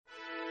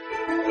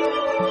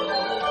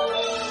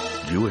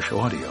Jewish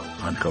audio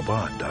on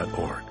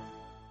Chabad.org.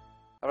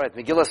 All right,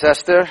 Megillah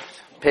Esther,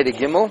 Perek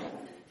Gimel,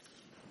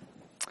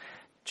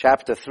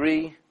 chapter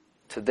 3.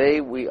 Today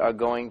we are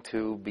going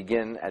to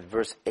begin at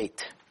verse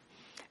 8.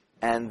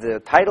 And the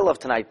title of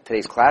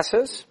today's class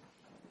is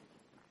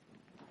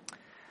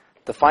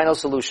The Final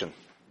Solution,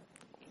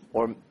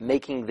 or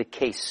Making the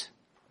Case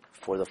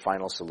for the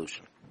Final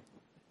Solution.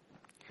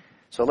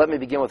 So let me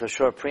begin with a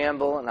short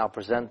preamble, and I'll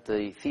present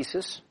the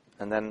thesis,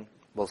 and then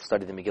we'll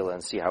study the Megillah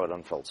and see how it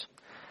unfolds.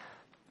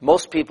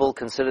 Most people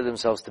consider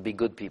themselves to be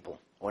good people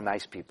or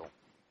nice people.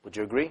 Would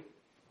you agree?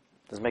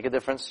 Does it make a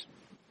difference?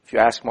 If you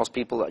ask most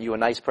people, are you a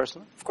nice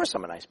person? Of course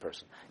I'm a nice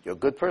person. You're a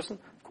good person?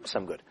 Of course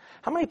I'm good.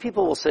 How many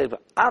people will say,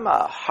 I'm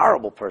a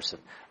horrible person.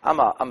 I'm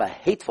a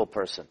hateful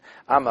person.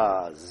 I'm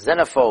a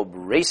xenophobe,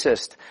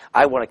 racist.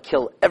 I want to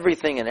kill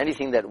everything and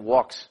anything that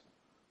walks.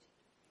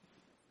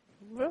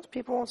 Most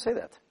people won't say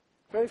that.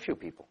 Very few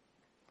people.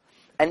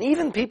 And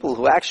even people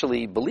who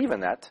actually believe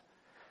in that,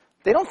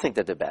 they don't think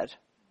that they're bad.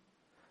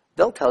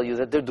 They'll tell you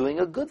that they're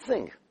doing a good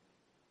thing.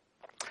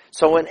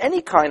 So in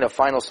any kind of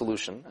final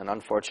solution, and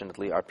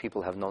unfortunately our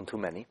people have known too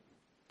many,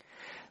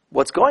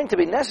 what's going to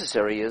be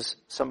necessary is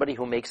somebody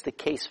who makes the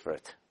case for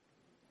it.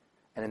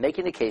 And in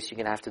making the case, you're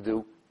going to have to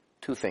do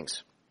two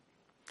things.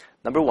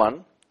 Number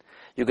one,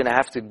 you're going to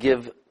have to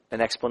give an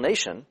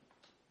explanation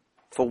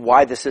for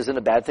why this isn't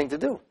a bad thing to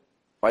do,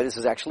 why this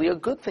is actually a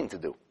good thing to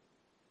do.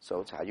 So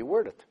it's how you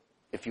word it.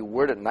 If you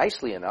word it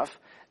nicely enough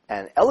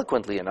and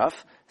eloquently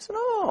enough, say,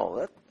 oh,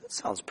 that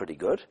sounds pretty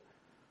good.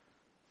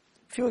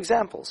 A few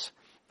examples.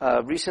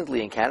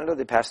 Recently in Canada,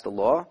 they passed a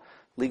law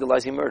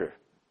legalizing murder.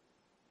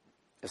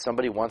 If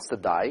somebody wants to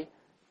die,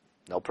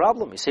 no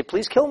problem. You say,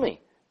 please kill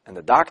me. And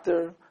the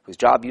doctor, whose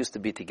job used to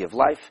be to give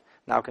life,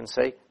 now can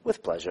say,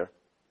 with pleasure,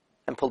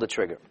 and pull the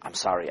trigger. I'm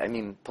sorry, I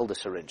mean pull the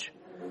syringe.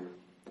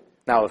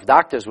 Now, if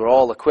doctors were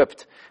all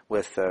equipped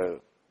with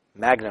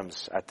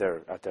magnums at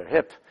their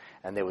hip,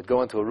 and they would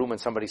go into a room and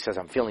somebody says,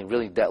 I'm feeling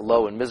really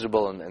low and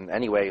miserable, and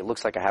anyway, it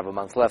looks like I have a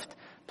month left,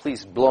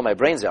 please blow my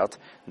brains out,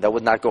 that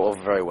would not go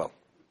over very well.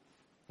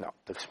 No,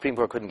 the Supreme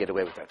Court couldn't get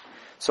away with that.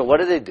 So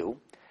what did they do?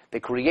 They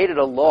created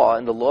a law,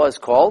 and the law is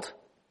called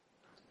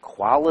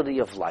quality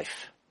of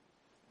life.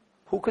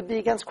 Who could be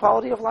against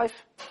quality of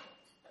life?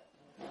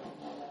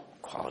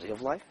 Quality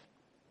of life.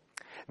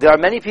 There are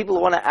many people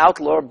who want to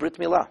outlaw Brit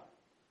Milah.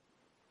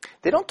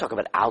 They don't talk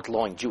about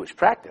outlawing Jewish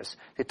practice.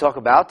 They talk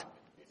about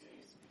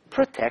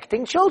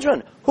protecting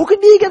children. Who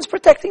could be against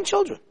protecting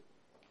children?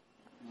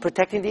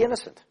 Protecting the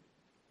innocent.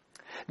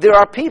 There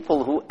are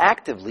people who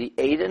actively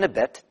aid and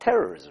abet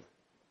terrorism.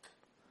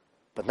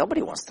 But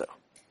nobody wants to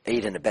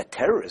aid and abet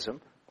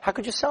terrorism. How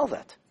could you sell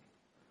that?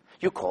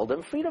 You call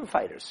them freedom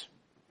fighters.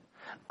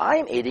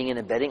 I'm aiding and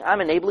abetting, I'm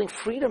enabling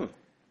freedom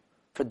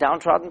for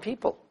downtrodden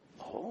people.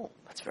 Oh,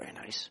 that's very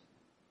nice.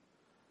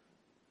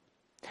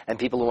 And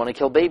people who want to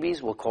kill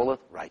babies will call it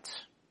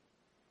rights.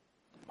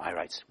 My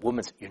rights.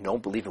 You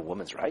don't believe in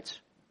women's rights?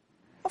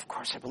 Of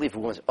course I believe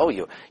in women's. Oh,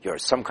 you're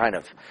some kind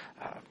of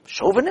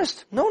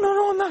chauvinist? No,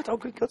 I'm not.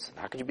 Okay, good.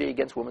 How could you be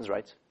against women's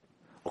rights?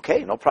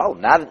 Okay, no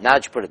problem. Now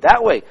that you put it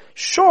that way,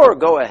 sure,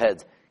 go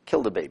ahead.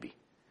 Kill the baby.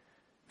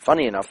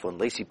 Funny enough, when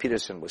Lacey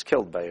Peterson was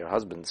killed by her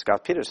husband,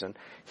 Scott Peterson,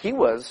 he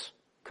was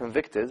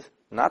convicted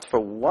not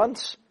for one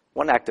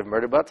act of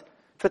murder, but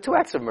for 2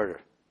 acts of murder.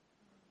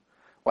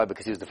 Why?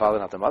 Because he was the father,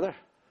 not the mother?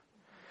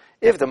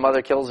 If the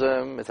mother kills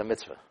him, it's a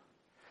mitzvah.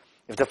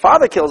 If the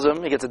father kills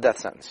him, he gets a death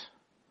sentence.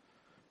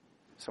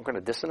 Some kind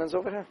of dissonance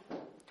over here?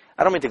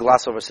 I don't mean to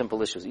gloss over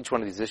simple issues. Each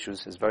one of these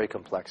issues is very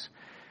complex,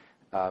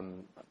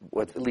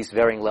 with at least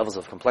varying levels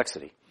of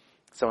complexity.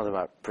 Some of them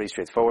are pretty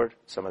straightforward.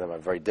 Some of them are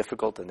very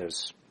difficult, and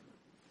there's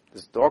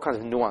all kinds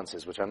of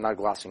nuances which I'm not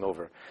glossing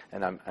over,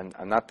 and I'm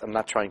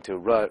not trying to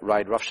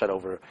ride roughshod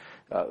over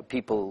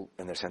people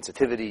and their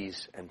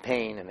sensitivities and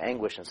pain and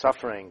anguish and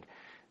suffering.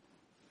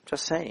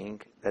 Just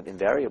saying that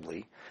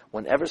invariably,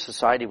 whenever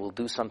society will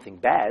do something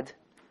bad,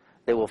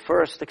 they will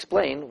first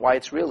explain why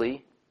it's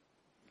really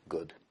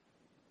good.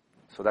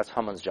 So that's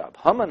Haman's job.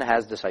 Haman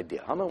has this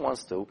idea. Haman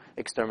wants to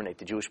exterminate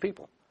the Jewish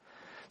people.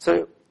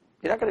 So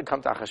you're not going to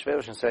come to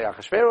Achashverosh and say,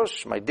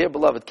 Achashverosh, my dear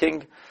beloved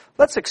king,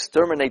 let's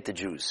exterminate the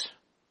Jews.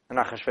 And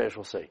Achashverosh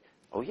will say,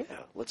 oh yeah,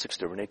 let's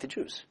exterminate the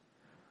Jews.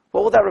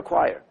 What will that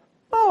require?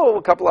 Oh,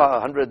 a couple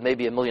of hundred,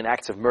 maybe 1 million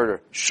acts of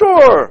murder.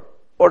 Sure,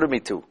 order me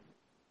 2.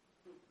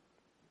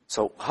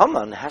 So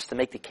Haman has to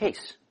make the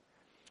case.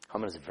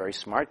 Haman is a very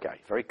smart guy,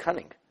 very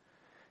cunning,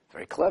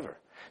 very clever.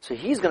 So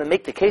he's going to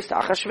make the case to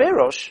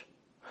Achashverosh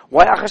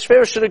why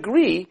Achashverosh should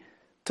agree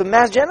to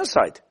mass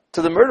genocide,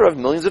 to the murder of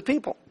millions of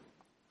people.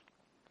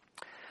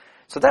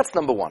 So that's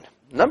number one.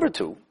 Number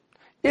two,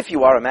 if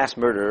you are a mass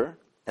murderer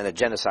and a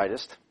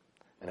genocidist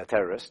and a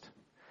terrorist,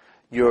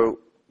 your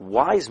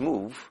wise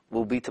move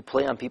will be to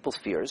play on people's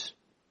fears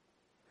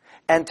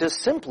and to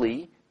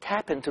simply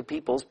tap into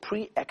people's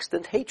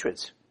pre-extant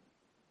hatreds.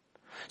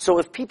 So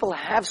if people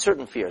have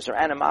certain fears or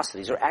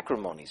animosities or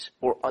acrimonies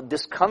or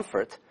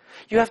discomfort,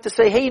 you have to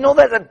say, hey, you know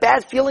that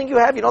bad feeling you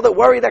have? You know that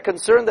worry, that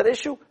concern, that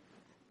issue?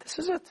 This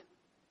is it.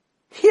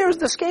 Here's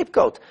the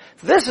scapegoat.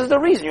 This is the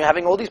reason you're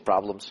having all these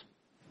problems.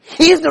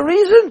 He's the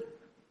reason.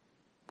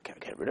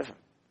 Get rid of him.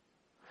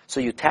 So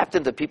you tapped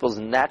into people's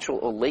natural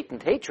or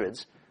latent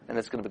hatreds, and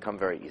it's going to become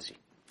very easy.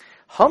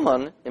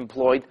 Haman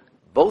employed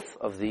both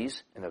of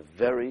these in a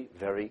very,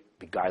 very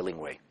beguiling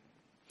way.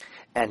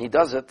 And he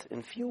does it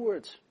in few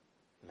words.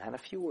 Man, a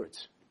few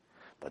words.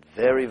 But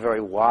very,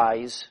 very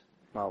wise.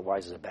 Well,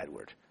 wise is a bad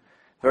word.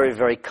 Very,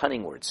 very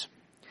cunning words.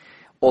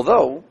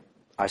 Although,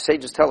 our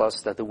sages tell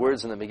us that the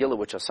words in the Megillah,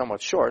 which are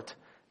somewhat short,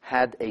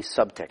 had a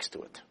subtext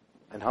to it.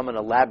 And Haman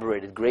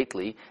elaborated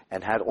greatly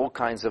and had all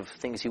kinds of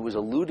things he was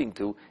alluding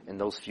to in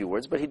those few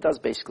words, but he does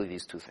basically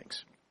these two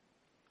things.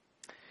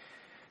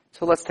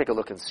 So let's take a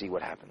look and see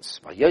what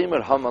happens.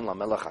 Haman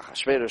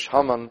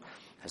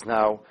has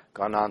now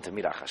gone on to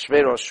meet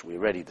Achashverosh. We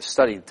already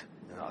studied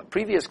in our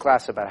previous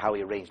class about how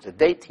he arranged the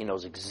date. He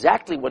knows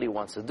exactly what he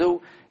wants to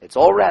do. It's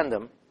all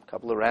random. A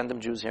couple of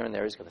random Jews here and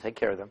there. He's going to take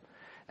care of them.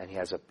 And he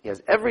has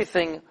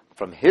everything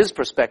from his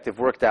perspective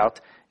worked out.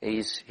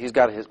 He's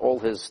got all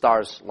his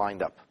stars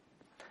lined up.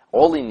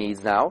 All he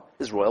needs now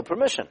is royal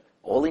permission.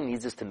 All he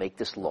needs is to make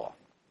this law.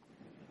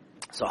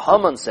 So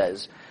Haman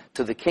says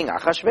to the king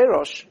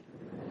Achashverosh,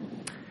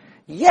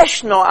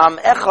 Yeshno am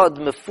echad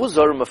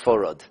mefuzor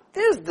meforod.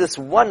 There's this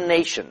one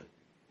nation,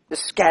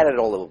 that's scattered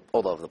all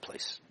over the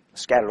place,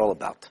 scattered all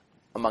about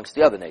amongst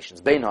the other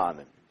nations, Bein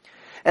ha'amim.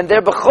 And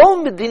they're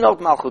b'chol medinot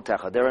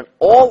malchutecha. They're in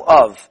all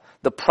of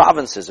the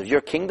provinces of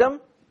your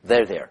kingdom.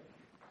 They're there.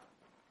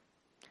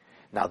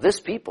 Now this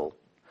people,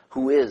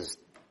 who is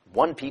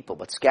one people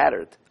but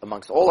scattered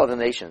amongst all other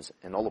nations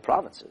and all the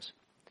provinces,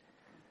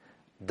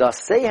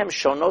 dasehem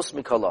shonos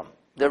mikolam.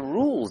 Their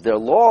rules, their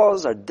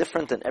laws are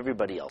different than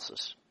everybody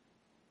else's.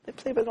 They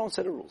play by their own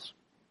set of rules.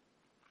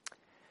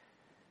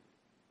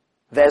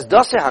 There's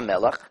Dase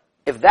HaMelech.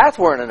 If that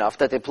weren't enough,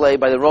 that they play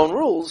by their own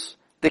rules,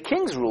 the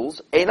king's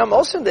rules, Einam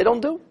Osim, they don't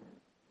do.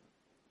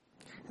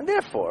 And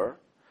therefore,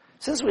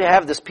 since we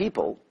have this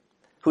people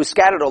who are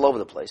scattered all over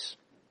the place,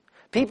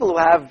 people who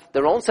have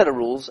their own set of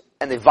rules,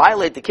 and they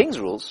violate the king's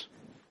rules,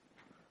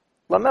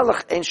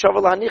 LaMelech Ein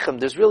Shavar LaHanichem,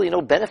 there's really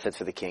no benefit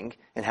for the king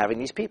in having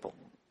these people.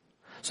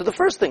 So the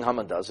first thing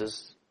Haman does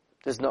is,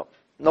 there's no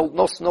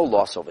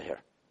loss over here.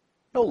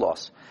 No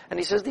loss. And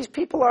he says, these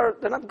people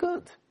they're not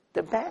good.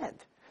 They're bad.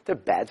 They're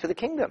bad for the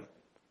kingdom.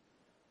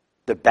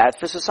 They're bad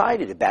for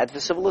society. They're bad for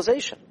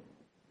civilization.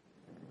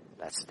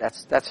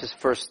 That's his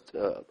first,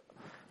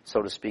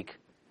 so to speak,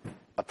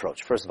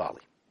 approach, first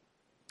volley.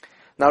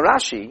 Now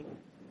Rashi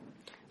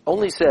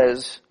only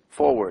says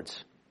 4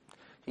 words.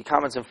 He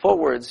comments in 4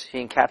 words.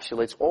 He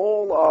encapsulates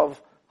all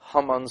of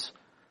Haman's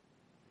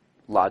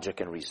logic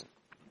and reason.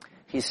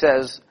 He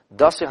says,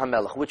 Dasi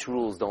HaMelech, which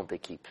rules don't they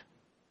keep?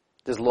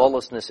 There's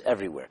lawlessness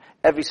everywhere.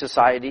 Every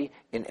society,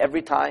 in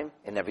every time,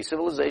 in every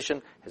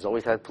civilization, has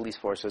always had police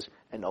forces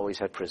and always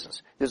had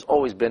prisons. There's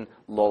always been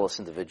lawless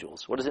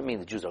individuals. What does it mean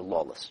the Jews are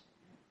lawless?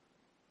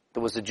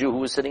 There was a Jew who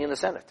was sitting in the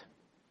Senate.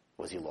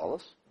 Was he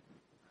lawless?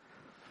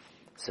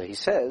 So he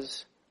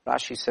says,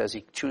 Rashi says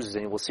he chooses,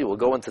 and we'll see, we'll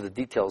go into the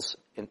details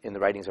in the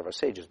writings of our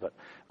sages, but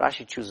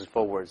Rashi chooses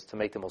 4 words to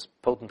make the most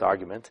potent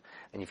argument,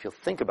 and if you'll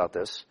think about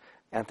this,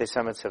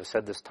 anti-Semites have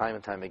said this time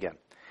and time again.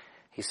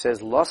 He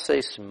says,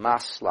 Loses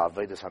mas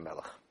la'avodas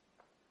hamelech.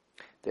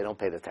 They don't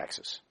pay the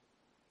taxes.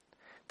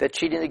 They're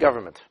cheating the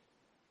government.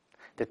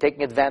 They're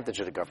taking advantage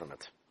of the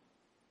government.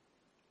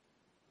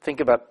 Think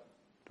about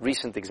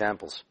recent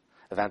examples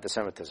of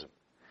anti-Semitism.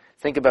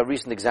 Think about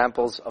recent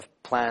examples of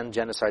planned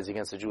genocides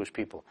against the Jewish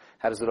people.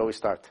 How does it always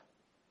start?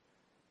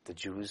 The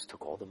Jews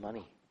took all the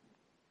money.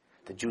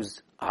 The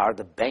Jews are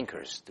the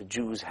bankers. The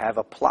Jews have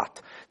a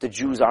plot. The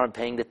Jews aren't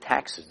paying the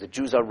taxes. The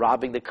Jews are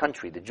robbing the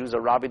country. The Jews are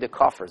robbing the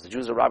coffers. The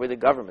Jews are robbing the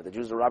government. The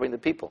Jews are robbing the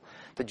people.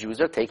 The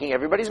Jews are taking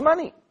everybody's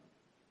money.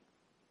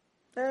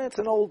 It's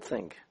an old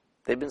thing.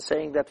 They've been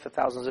saying that for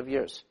thousands of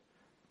years.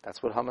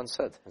 That's what Haman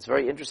said. It's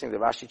very interesting that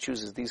Rashi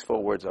chooses these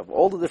 4 words. Of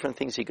all the different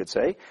things he could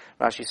say,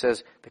 Rashi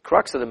says, the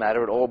crux of the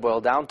matter, it all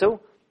boiled down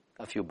to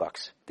a few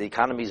bucks. The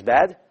economy's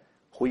bad.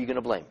 Who are you going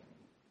to blame?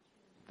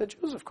 The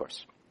Jews, of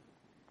course.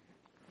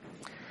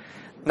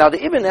 Now,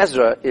 the Ibn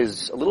Ezra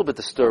is a little bit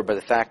disturbed by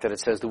the fact that it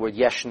says the word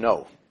yesh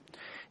no.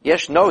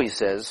 Yesh no, he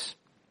says,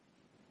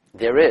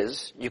 there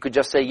is. You could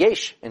just say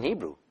yesh in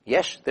Hebrew.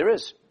 Yesh, there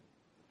is.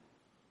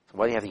 So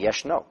why do you have the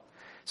yesh no?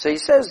 So he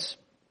says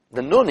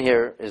the nun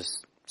here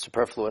is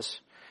superfluous,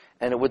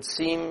 and it would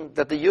seem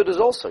that the yud is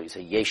also. You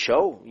say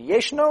yesho,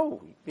 yesh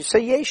no. You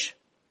say yesh.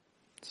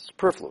 It's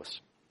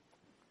superfluous.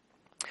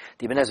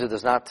 The Ibn Ezra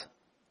does not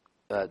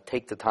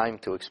take the time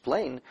to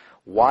explain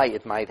why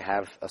it might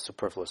have a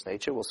superfluous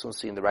nature. We'll soon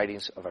see in the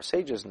writings of our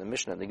sages, in the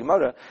Mishnah and the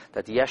Gemara,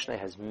 that the Yeshno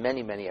has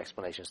many, many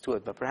explanations to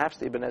it. But perhaps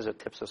the Ibn Ezra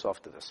tips us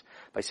off to this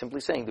by simply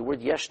saying the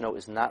word Yeshno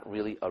is not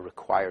really a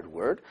required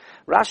word.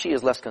 Rashi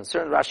is less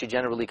concerned. Rashi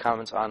generally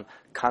comments on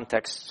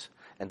contexts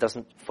and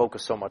doesn't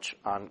focus so much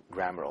on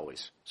grammar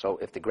always. So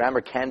if the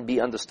grammar can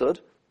be understood,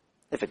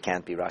 if it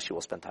can't be, Rashi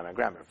will spend time on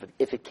grammar. But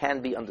if it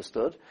can be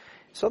understood,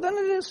 so then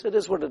it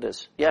is what it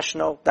is.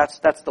 Yeshno,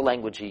 that's the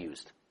language he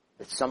used.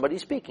 It's somebody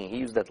speaking. He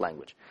used that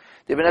language.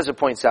 The Ibn Ezra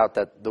points out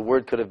that the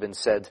word could have been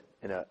said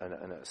in a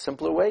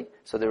simpler way,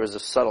 so there is a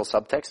subtle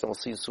subtext, and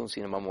we'll soon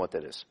see in a moment what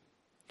that is.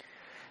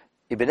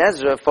 Ibn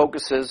Ezra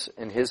focuses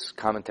in his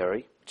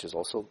commentary, which is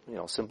also,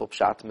 simple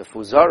pshat,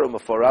 mefuzar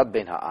u'meforad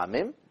bein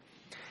ha'amim.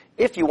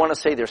 If you want to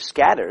say they're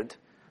scattered,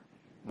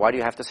 why do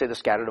you have to say they're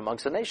scattered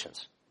amongst the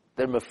nations?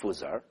 They're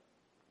mefuzar,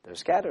 they're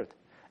scattered.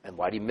 And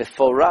why do you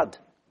meforad?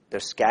 They're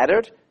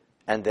scattered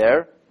and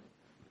they're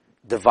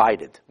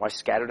divided. Why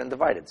scattered and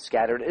divided?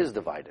 Scattered is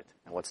divided.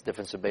 And what's the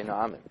difference between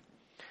ha'amim?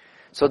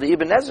 So the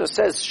Ibn Ezra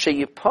says,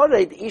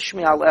 sheyipared ish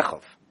mi'al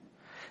echav.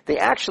 They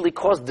actually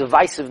cause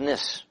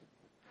divisiveness.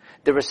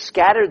 They're a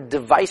scattered,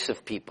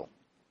 divisive people.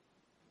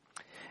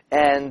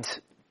 And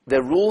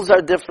their rules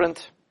are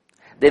different.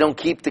 They don't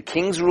keep the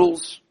king's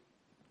rules.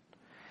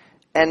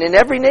 And in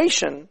every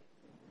nation,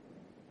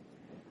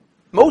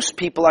 most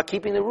people are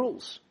keeping the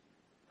rules.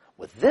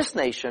 With this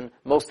nation,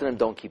 most of them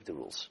don't keep the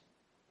rules.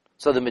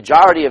 So the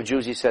majority of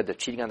Jews, he said, they're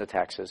cheating on the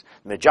taxes.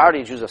 The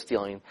majority of Jews are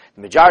stealing.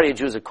 The majority of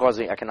Jews are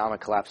causing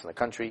economic collapse in the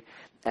country.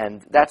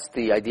 And that's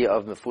the idea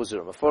of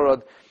mefuzar or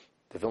meforad.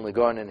 The Vilna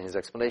Gaon, in his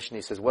explanation,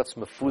 he says, what's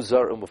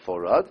mefuzar or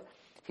meforad?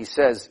 He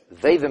says,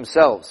 they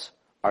themselves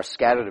are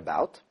scattered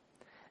about,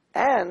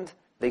 and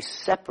they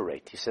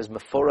separate. He says,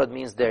 meforad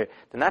means they're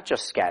not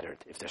just scattered.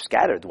 If they're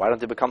scattered, why don't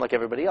they become like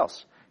everybody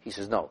else? He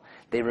says, no,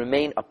 they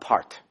remain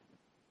apart.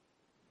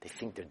 They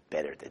think they're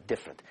better, they're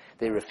different.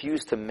 They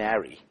refuse to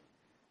marry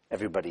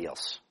everybody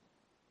else.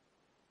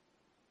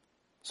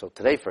 So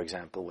today, for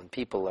example, when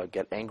people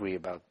get angry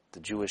about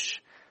the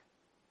Jewish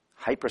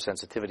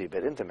hypersensitivity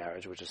about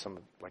intermarriage, which is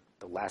like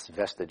the last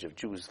vestige of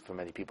Jews for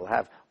many people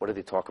have, what do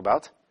they talk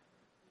about?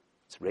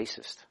 It's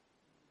racist.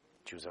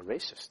 Jews are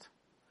racist.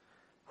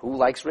 Who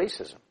likes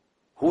racism?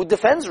 Who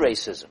defends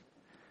racism?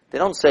 They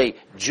don't say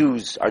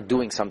Jews are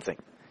doing something.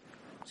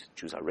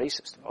 Jews are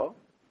racist. Oh,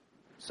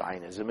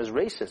 Zionism is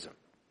racism.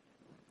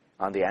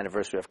 On the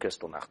anniversary of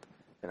Kristallnacht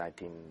in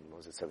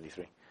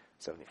 73,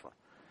 74.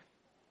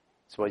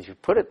 So if you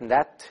put it in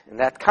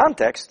that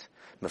context,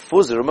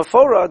 mefuzar or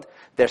meforad,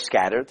 they're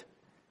scattered,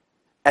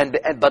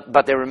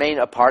 but they remain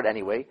apart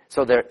anyway.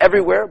 So they're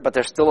everywhere, but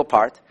they're still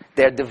apart.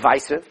 They're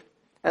divisive,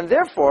 and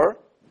therefore,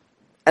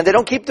 and they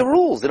don't keep the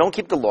rules. They don't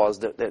keep the laws.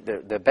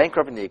 They're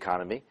bankrupting the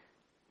economy.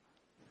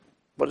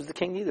 What does the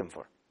king need them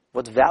for?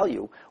 What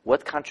value,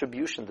 what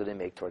contribution do they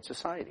make towards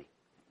society?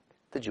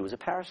 The Jew is a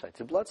parasite,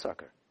 it's a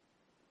bloodsucker.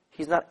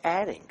 He's not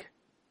adding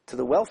to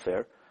the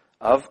welfare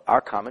of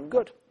our common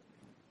good.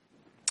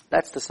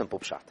 That's the simple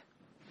pshat.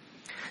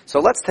 So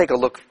let's take a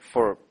look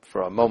for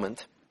a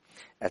moment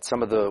at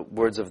some of the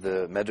words of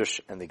the Medrash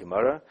and the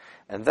Gemara,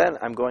 and then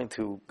I'm going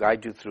to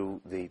guide you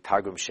through the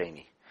Targum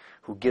Sheni,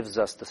 who gives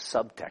us the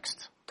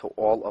subtext to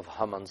all of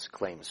Haman's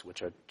claims,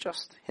 which are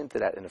just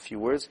hinted at in a few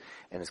words,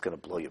 and it's going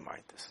to blow your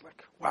mind. It's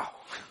like, wow,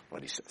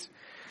 what he says.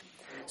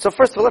 So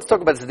first of all, let's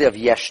talk about this idea of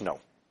yeshno.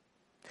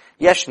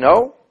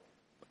 Yeshno,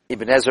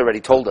 Ibn Ezra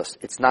already told us,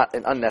 it's not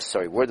an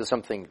unnecessary word. There's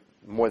something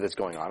more that's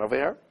going on over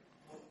here.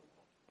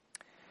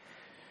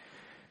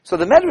 So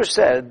the Medrash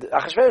said,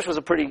 Achashverosh was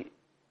a pretty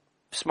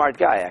smart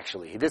guy,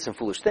 actually. He did some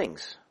foolish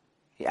things.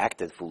 He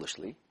acted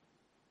foolishly.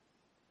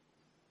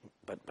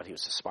 But he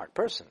was a smart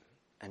person.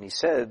 And he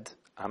said,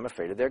 I'm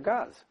afraid of their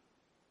gods.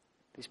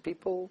 These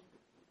people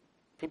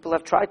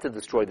have tried to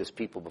destroy this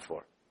people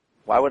before.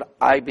 Why would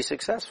I be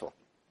successful?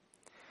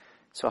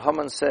 So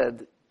Haman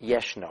said,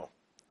 yeshno.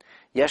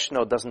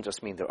 Yeshno doesn't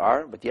just mean there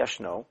are, but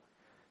yeshno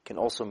can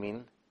also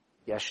mean,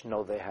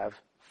 yeshno, they have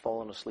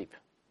fallen asleep.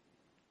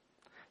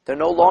 They're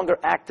no longer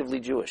actively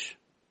Jewish.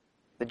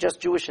 They're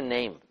just Jewish in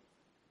name,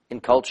 in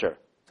culture.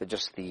 They're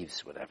just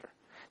thieves, whatever.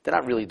 They're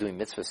not really doing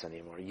mitzvahs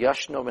anymore.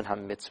 Yashno min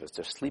ha-mitzvahs.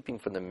 They're sleeping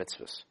from the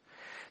mitzvahs.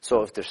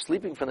 So if they're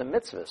sleeping from the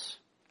mitzvahs,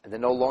 and they're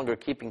no longer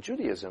keeping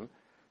Judaism,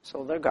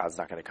 so their God's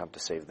not going to come to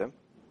save them.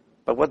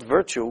 But what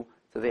virtue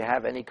do they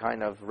have any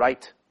kind of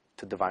right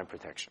to divine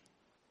protection?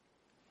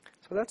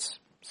 So that's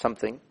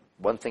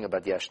one thing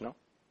about Yeshno.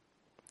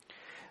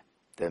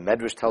 The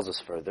Medrash tells us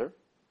further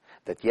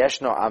that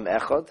Yeshno am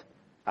echad,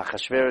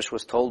 Achashverosh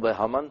was told by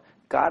Haman,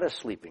 God is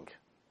sleeping.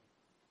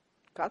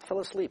 God fell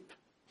asleep.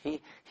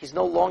 He's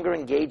no longer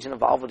engaged and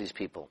involved with these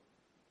people.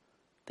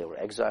 They were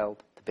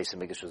exiled. The Beis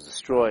HaMikdash was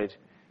destroyed.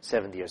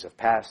 70 years have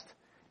passed.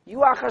 You,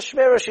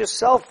 Achashverosh,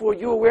 yourself,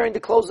 you were wearing the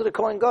clothes of the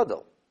Kohen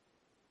Gadol.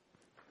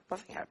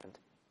 Nothing happened.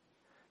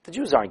 The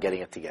Jews aren't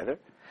getting it together.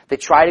 They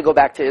try to go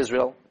back to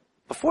Israel.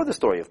 Before the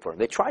story of Purim,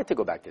 they tried to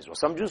go back to Israel.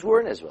 Some Jews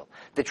were in Israel.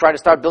 They tried to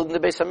start building the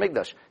Beis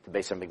HaMikdash. The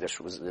Beis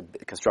HaMikdash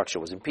the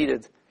construction was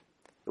impeded.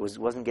 It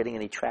wasn't getting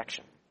any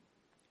traction.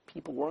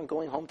 People weren't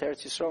going home to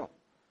Eretz Yisrael.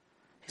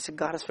 He said,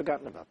 God has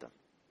forgotten about them.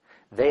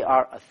 They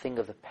are a thing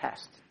of the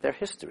past. They're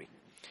history.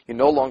 You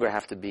no longer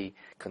have to be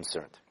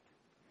concerned.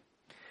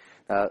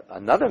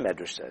 Another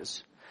Medrash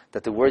says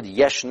that the word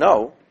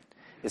yeshno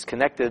is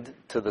connected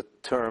to the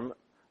term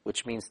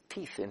which means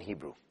teeth in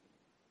Hebrew.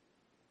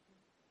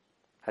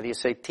 How do you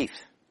say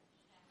teeth?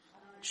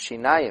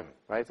 Shinayim,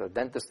 right? A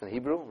dentist in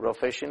Hebrew,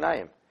 Rofei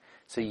Shinayim.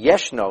 So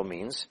yeshno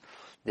means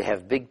they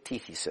have big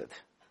teeth, he said.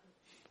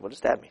 What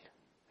does that mean?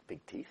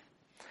 big teeth.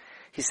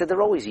 He said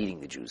they're always eating,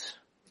 the Jews.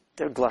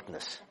 They're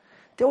gluttonous.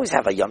 They always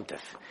have a Yom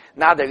Tov.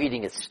 Now they're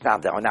eating it.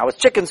 Now it's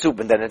chicken soup,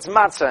 and then it's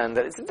matzah, and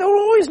they're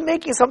always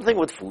making something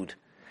with food.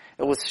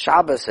 It was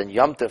Shabbos and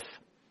Yom Tov.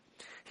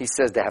 He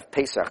says they have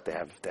Pesach, they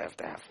have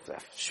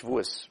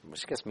Shavuos,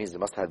 which I guess means they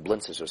must have had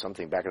blintzes or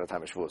something back in the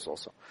time of Shavuos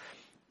also.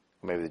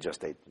 Maybe they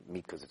just ate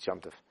meat because it's Yom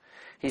Tov.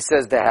 He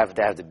says they have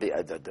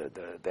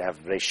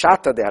Reish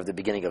Shata, they have the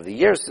beginning of the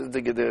year. So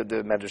the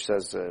Medrash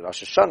says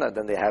Rosh Hashanah.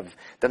 Then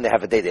they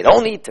have a day they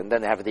don't eat, and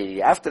then they have a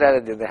day after that,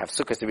 and then they have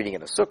Sukkot, they're eating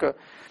in a Sukkah.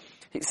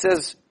 He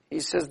says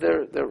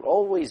they're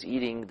always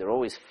eating, they're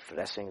always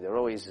fressing, they're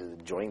always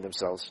enjoying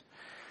themselves,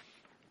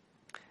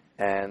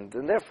 and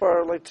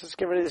therefore, like, just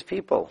get rid of these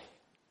people.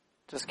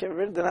 Just get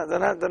rid. They're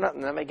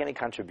not making any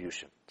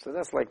contribution. So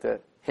that's like the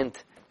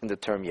hint in the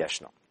term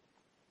Yeshno.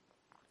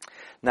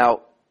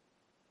 Now,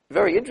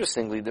 very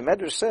interestingly, the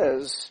Medrash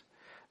says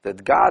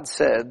that God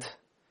said,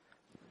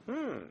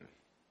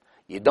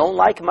 you don't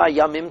like my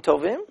Yamim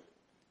Tovim?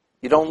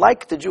 You don't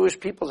like the Jewish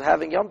people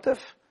having Yom Tov?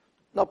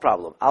 No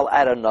problem. I'll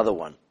add another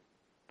one.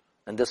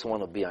 And this one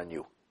will be on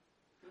you.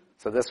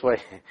 So this way,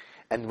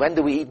 and when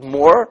do we eat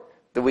more?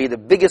 The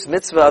biggest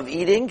mitzvah of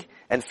eating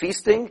and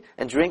feasting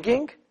and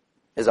drinking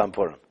is on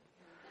Purim.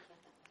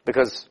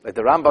 Because, like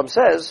the Rambam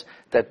says,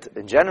 that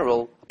in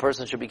general, a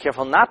person should be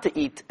careful not to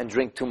eat and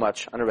drink too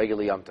much on a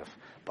regular Yom Tov.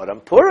 But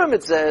on Purim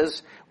it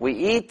says, we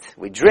eat,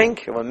 we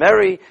drink, and we're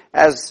merry,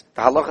 as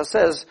the halacha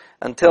says,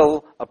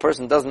 until a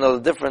person doesn't know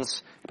the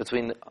difference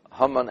between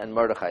Haman and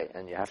Mordechai.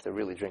 And you have to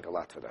really drink a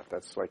lot for that.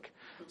 That's like,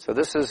 so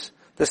this is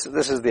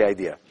the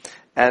idea.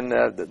 And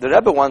the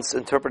Rebbe once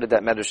interpreted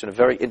that medrash in a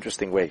very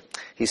interesting way.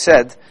 He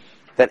said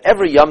that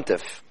every Yom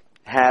Tov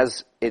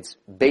has its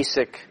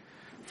basic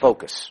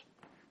focus.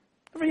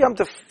 Every Yom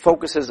Tov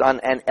focuses on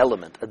an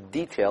element, a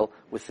detail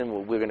within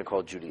what we're going to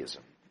call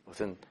Judaism,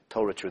 within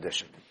Torah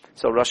tradition.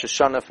 So Rosh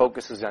Hashanah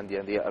focuses on the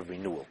idea of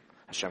renewal.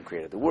 Hashem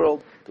created the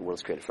world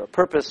is created for a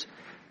purpose.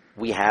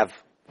 We have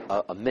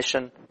a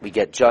mission, we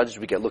get judged,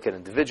 we get looked at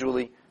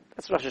individually.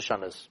 That's Rosh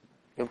Hashanah's.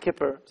 Yom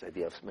Kippur, it's the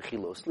idea of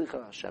Megillah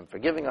Slicha, Hashem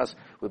forgiving us,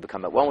 we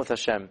become at one with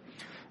Hashem.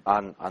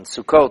 On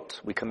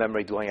Sukkot, we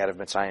commemorate going out of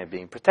Mitzrayim and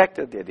being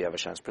protected, the idea of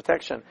Hashem's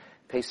protection.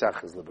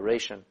 Pesach is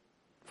liberation,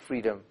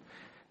 freedom.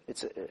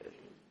 It's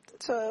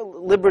a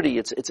liberty.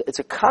 It's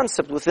a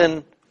concept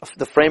within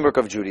the framework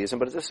of Judaism,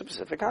 but it's a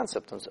specific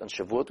concept. On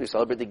Shavuot, we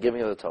celebrate the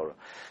giving of the Torah.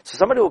 So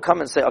somebody will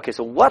come and say, okay,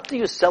 so what do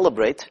you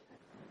celebrate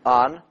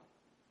on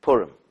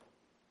Purim?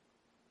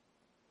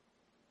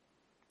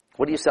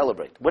 What do you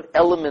celebrate? What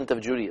element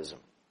of Judaism?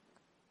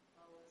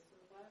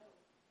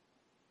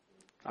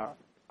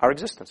 Our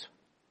existence.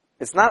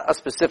 It's not a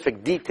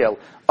specific detail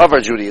of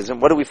our Judaism.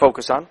 What do we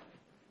focus on?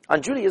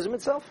 On Judaism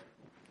itself.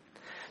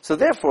 So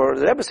therefore,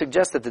 the Rebbe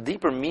suggests that the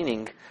deeper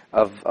meaning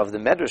of the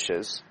Medrash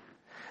is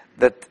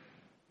that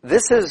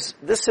this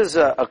is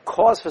a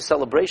cause for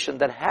celebration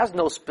that has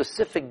no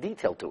specific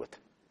detail to it.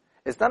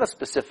 It's not a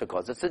specific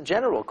cause, it's a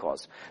general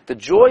cause. The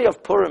joy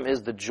of Purim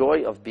is the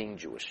joy of being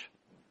Jewish,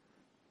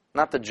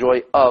 not the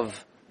joy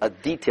of a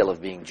detail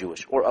of being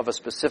Jewish, or of a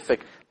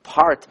specific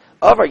part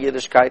of our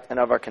Yiddishkeit and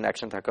of our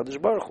connection to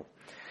HaKadosh Baruch Hu.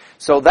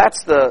 So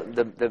that's the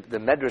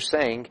Medrash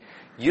saying,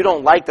 you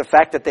don't like the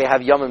fact that they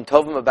have Yomim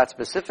Tovim about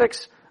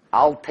specifics?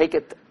 I'll take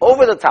it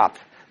over the top.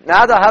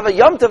 Now they'll have a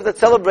Yom Tov that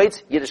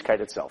celebrates Yiddishkeit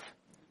itself.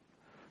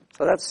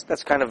 So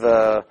that's kind of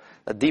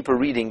a deeper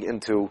reading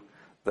into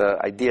the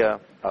idea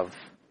of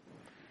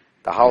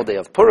the holiday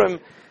of Purim,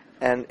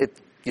 and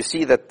you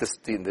see that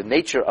the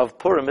nature of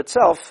Purim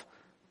itself,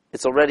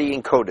 it's already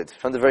encoded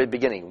from the very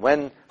beginning.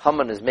 When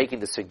Haman is making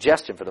the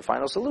suggestion for the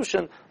final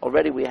solution,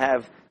 already we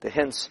have the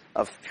hints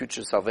of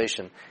future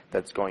salvation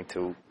that's going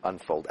to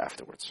unfold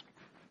afterwards.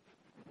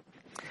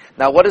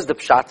 Now, what is the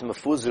pshat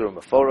mefuzir or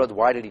meforad?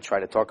 Why did he try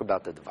to talk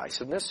about the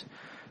divisiveness?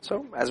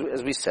 So,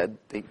 as we said,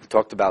 they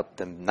talked about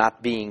them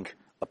not being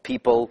a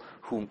people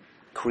who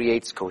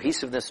creates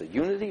cohesiveness or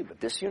unity,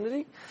 but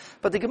disunity.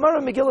 But the Gemara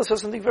in Megillah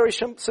says something very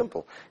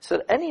simple. It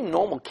said any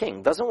normal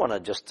king doesn't want to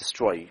just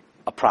destroy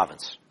a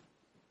province,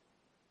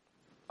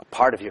 a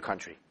part of your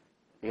country.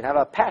 You can have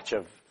a patch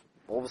of,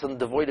 all of a sudden,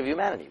 devoid of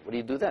humanity. What do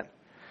you do then?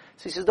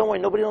 So he says, don't worry,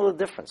 nobody knows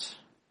the difference.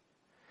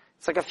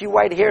 It's like a few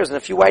white hairs and a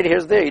few white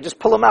hairs there. You just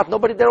pull them out.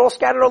 They're all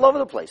scattered all over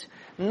the place.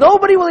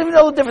 Nobody will even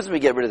know the difference when we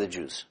get rid of the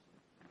Jews.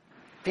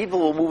 People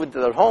will move into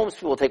their homes.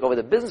 People will take over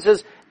their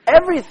businesses.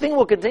 Everything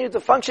will continue to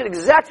function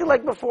exactly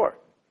like before.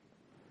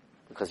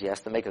 Because he has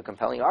to make a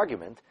compelling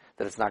argument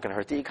that it's not going to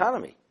hurt the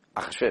economy.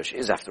 Achashverosh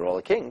is, after all,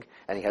 a king,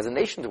 and he has a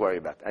nation to worry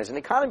about, and has an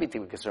economy to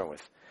be concerned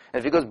with. And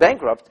if he goes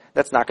bankrupt,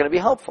 that's not going to be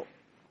helpful.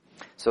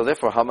 So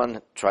therefore,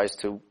 Haman tries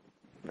to,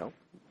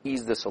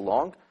 ease this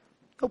along.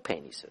 No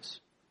pain, he says.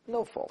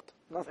 No fault.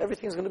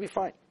 Everything's going to be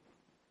fine.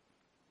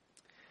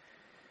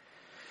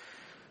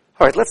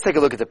 All right, let's take a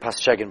look at the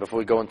Paschegin before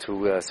we go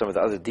into some of the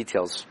other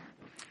details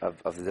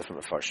of the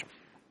different Mefarshim.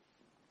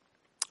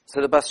 So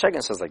the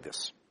Paschegin says like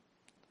this.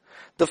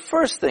 The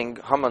first thing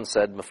Haman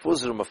said,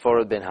 Mefuzir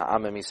Meforad ben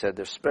Ha'amim, he said,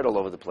 they're spread all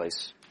over the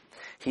place.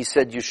 He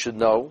said, you should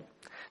know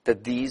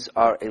that these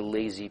are a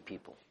lazy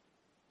people.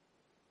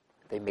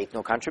 They make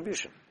no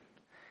contribution.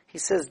 He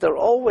says they're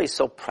always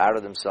so proud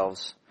of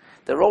themselves.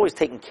 They're always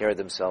taking care of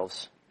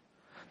themselves.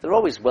 They're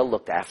always well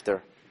looked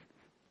after.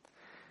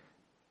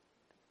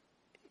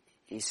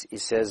 He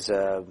says,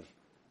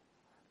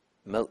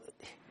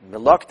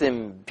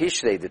 Meloktim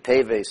pishrei the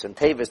teves, and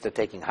teves they're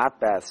taking hot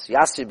baths.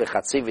 Yasi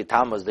bechatzivi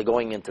tamas, they're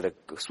going into the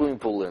swimming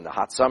pool in the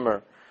hot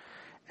summer.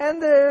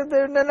 And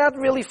they're not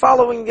really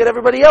following what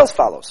everybody else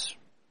follows.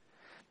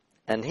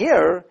 And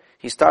here,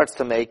 he starts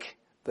to make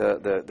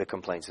the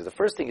complaints. So the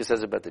first thing he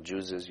says about the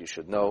Jews is you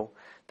should know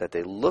that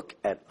they look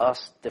at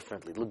us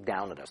differently, look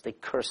down at us. They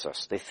curse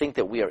us. They think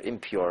that we are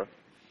impure.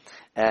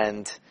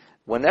 And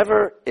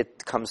whenever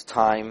it comes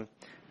time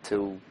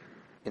to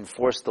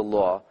enforce the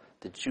law,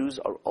 the Jews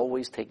are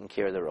always taking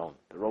care of their own.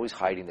 They're always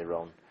hiding their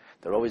own.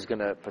 They're always going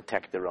to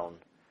protect their own.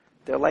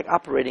 They're like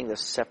operating a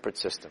separate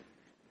system.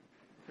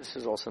 This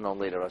is also known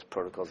later as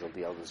protocols of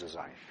the elders of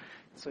Zion.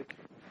 It's like,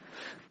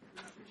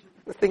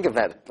 think of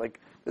that. Like,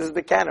 this is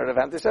the canon of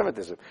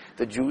anti-Semitism.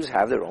 The Jews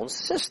have their own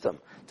system.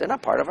 They're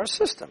not part of our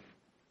system.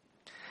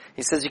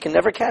 He says you can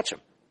never catch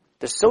them.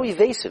 They're so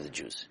evasive, the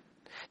Jews.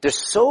 They're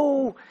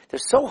so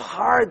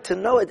hard to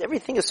know.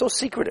 Everything is so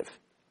secretive.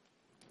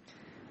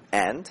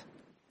 And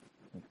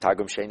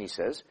Targum Sheni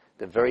says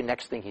the very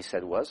next thing he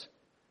said was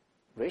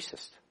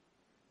racist.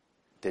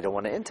 They don't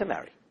want to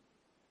intermarry.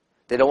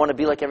 They don't want to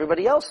be like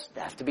everybody else.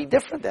 They have to be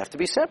different. They have to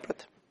be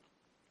separate.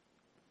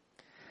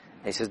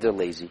 And he says they're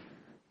lazy.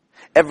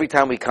 Every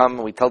time we come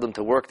and we tell them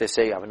to work, they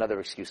say, I have another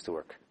excuse to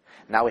work.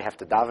 Now we have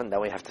to daven,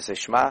 now we have to say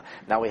Shema,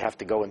 now we have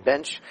to go and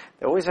bench.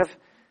 They always have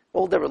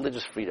all their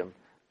religious freedom.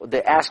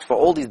 They ask for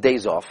all these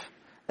days off,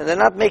 and they're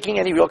not making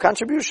any real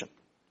contribution.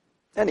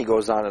 And he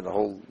goes on in a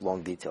whole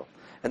long detail.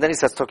 And then he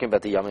starts talking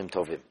about the Yamim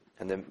Tovim.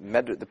 And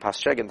the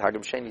Pascheg and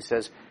Targum Sheni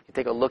says, you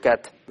take a look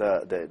at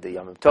the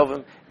Yamim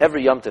Tovim,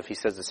 every Yom Tov he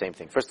says the same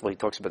thing. First of all, he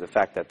talks about the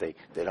fact that they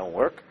don't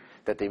work,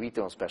 that they eat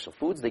their own special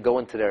foods, they go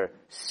into their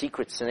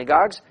secret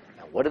synagogues,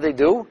 and what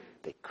do?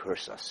 They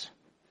curse us.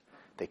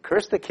 They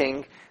curse the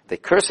king, they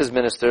curse his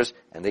ministers,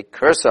 and they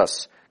curse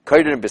us. Now,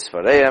 in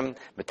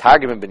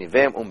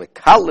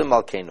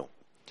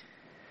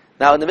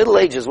the Middle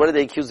Ages, what did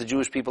they accuse the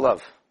Jewish people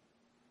of?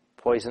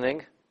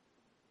 Poisoning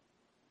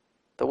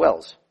the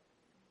wells.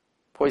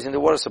 Poisoning the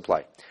water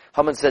supply.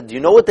 Haman said, do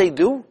you know what they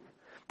do?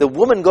 The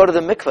women go to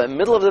the mikveh in the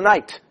middle of the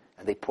night,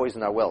 and they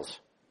poison our wells.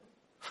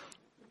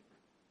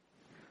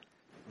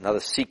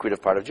 Another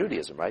secretive part of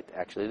Judaism, right?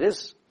 Actually, it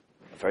is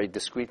a very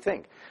discreet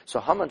thing. So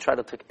Haman tried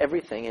to take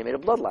everything and made a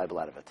blood libel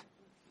out of it.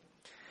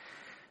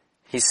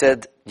 He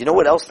said, you know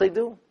what else they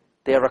do?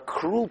 They are a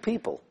cruel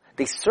people.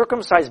 They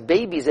circumcise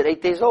babies at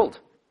 8 days old.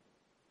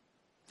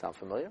 Sound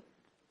familiar?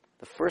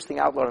 The first thing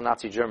outlawed in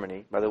Nazi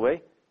Germany, by the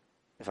way,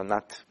 if I'm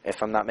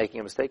not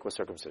making a mistake, was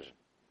circumcision.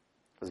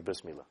 It was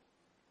bris milah.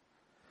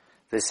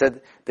 They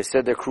said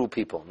they're cruel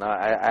people. Now,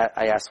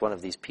 I asked one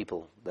of these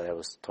people that I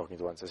was talking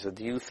to once, I said,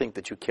 do you think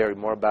that you care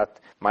more about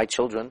my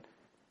children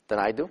than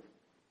I do?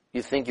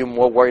 You think you're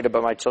more worried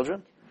about my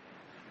children?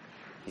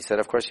 He said,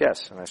 of course,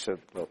 yes. And I said,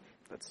 well,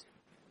 that's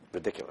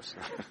ridiculous.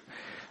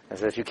 I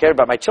said, if you care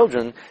about my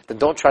children, then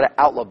don't try to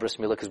outlaw bris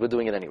milah because we're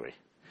doing it anyway.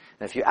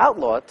 And if you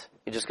outlaw it,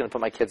 you're just going to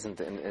put my kids in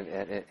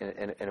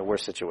a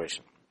worse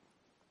situation.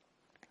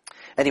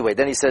 Anyway,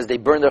 then he says they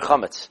burn their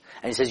chametz.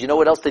 And he says, you know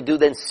what else they do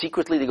then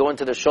secretly? They go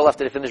into the shul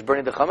after they finish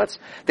burning the chametz.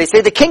 They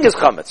say the king is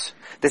chametz.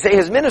 They say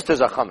his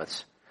ministers are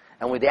chametz.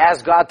 And when they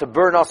ask God to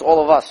burn us,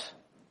 all of us.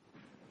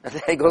 And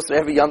then he goes through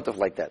every Yom Tov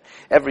like that.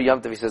 Every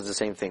Yom Tov he says the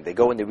same thing. They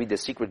go and they read their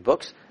secret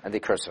books and they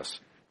curse us.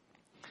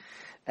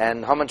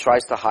 And Haman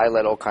tries to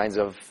highlight all kinds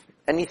of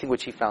anything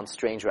which he found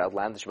strange or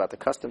outlandish about the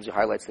customs. He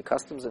highlights the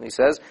customs and he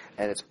says,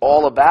 and it's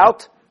all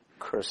about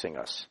cursing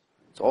us.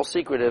 It's all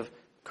secretive,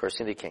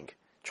 cursing the king,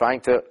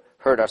 trying to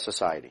hurt our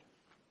society.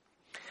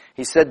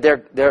 He said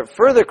they're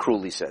further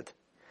cruel, he said.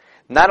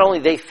 Not only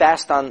they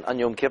fast on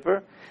Yom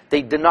Kippur,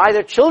 they deny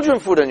their children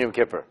food on Yom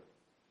Kippur.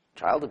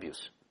 Child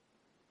abuse.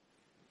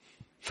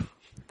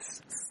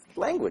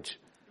 Language.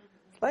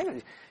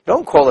 You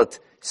don't call it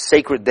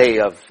sacred day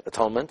of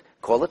atonement,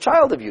 call it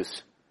child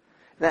abuse.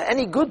 Now,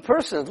 any good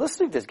person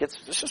listening to this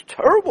this is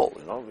terrible,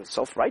 it's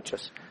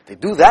self-righteous. They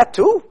do that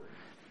too.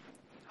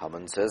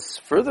 Haman says,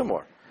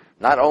 furthermore,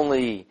 not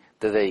only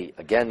do they,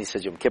 again, he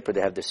says, Yom Kippur,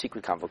 they have their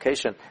secret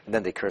convocation, and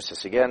then they curse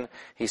us again.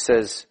 He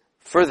says,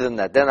 further than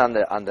that, then on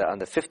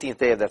the 15th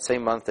day of that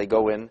same month, they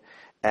go in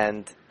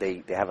and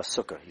they have a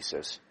sukkah, he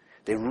says.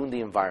 They ruin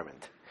the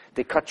environment.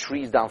 They cut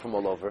trees down from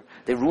all over.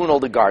 They ruin all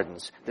the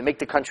gardens. They make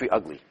the country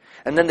ugly.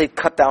 And then they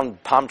cut down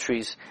palm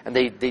trees, and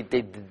they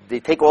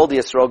take all the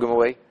esrogim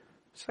away.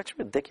 It's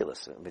actually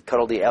ridiculous. They cut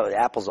all the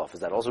apples off.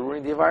 Is that also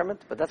ruining the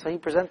environment? But that's how he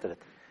presented it.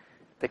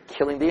 They're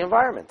killing the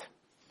environment.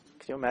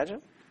 Can you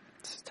imagine?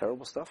 This is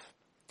terrible stuff.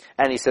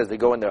 And he says they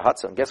go in their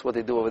huts, and guess what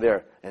they do over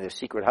there in their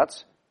secret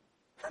huts?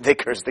 They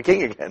curse the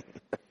king again.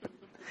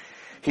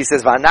 He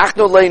says,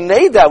 "V'anachnu lo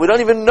neda." We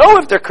don't even know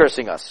if they're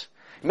cursing us.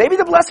 Maybe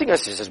they're blessing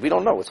us. He says, we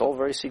don't know. It's all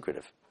very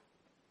secretive.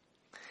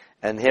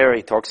 And here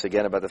he talks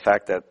again about the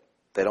fact that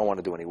they don't want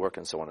to do any work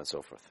and so on and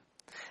so forth.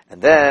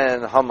 And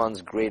then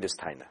Haman's greatest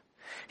taina.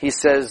 He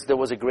says there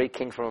was a great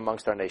king from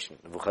amongst our nation,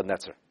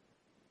 Nebuchadnezzar.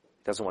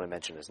 He doesn't want to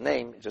mention his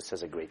name, it just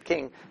says a great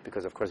king,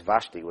 because of course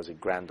Vashti was a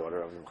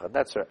granddaughter of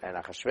Nebuchadnezzar, and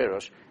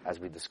Achashverosh, as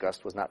we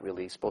discussed, was not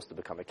really supposed to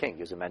become a king.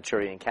 He was a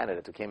Manchurian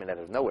candidate who came in out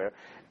of nowhere,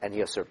 and he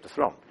usurped the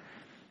throne.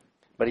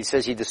 But he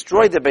says he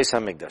destroyed the Beis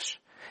HaMikdash.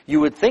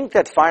 You would think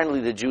that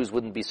finally the Jews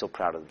wouldn't be so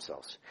proud of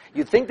themselves.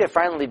 You'd think they'd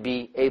finally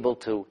be able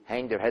to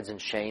hang their heads in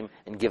shame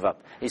and give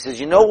up. He says,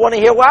 you know, want to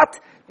hear what?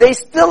 They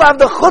still have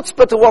the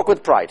chutzpah to walk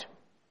with pride.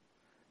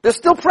 They're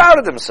still proud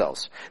of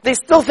themselves. They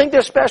still think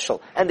they're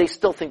special. And they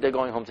still think they're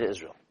going home to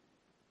Israel.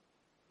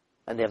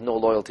 And they have no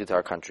loyalty to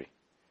our country.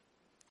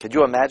 Could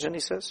you imagine,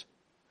 he says?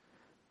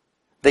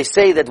 They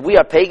say that we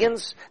are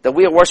pagans, that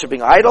we are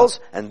worshiping idols,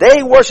 and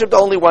they worship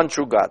only one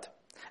true God.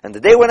 And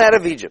they went out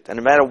of Egypt. And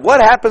no matter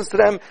what happens to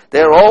them,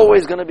 they're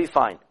always going to be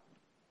fine.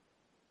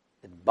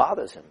 It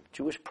bothers him.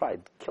 Jewish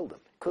pride killed him.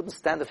 He couldn't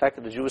stand the fact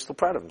that the Jew was still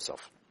proud of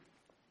himself.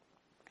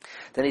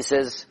 Then he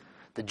says,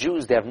 the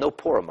Jews, they have no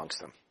poor amongst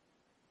them.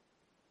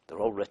 They're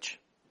all rich.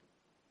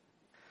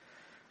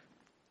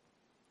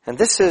 And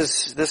this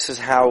is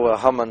how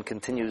Haman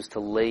continues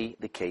to lay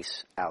the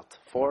case out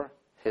for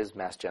his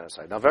mass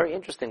genocide. Now, very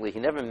interestingly,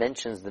 he never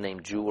mentions the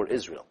name Jew or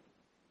Israel.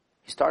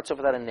 He starts off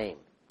without a name.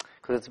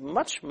 Because it's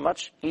much,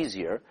 much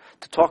easier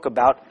to talk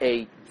about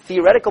a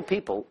theoretical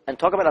people and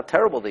talk about how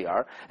terrible they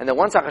are. And then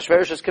once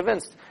Achashverosh is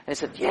convinced, and he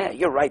said, yeah,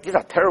 you're right, these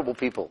are terrible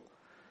people.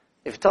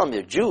 If you tell him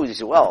they're Jews, you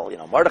say, well,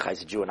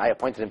 Mordechai's a Jew, and I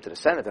appointed him to the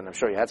Senate, and I'm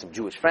sure he had some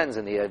Jewish friends,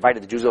 and he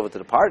invited the Jews over to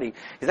the party.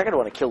 He's not going to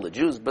want to kill the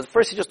Jews. But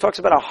first he just talks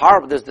about how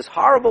horrible, there's this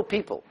horrible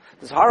people,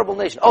 this horrible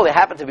nation. Oh, they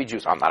happen to be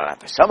Jews. I'm not an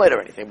anti-Semite or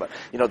anything, but,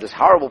 this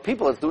horrible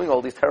people that's doing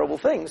all these terrible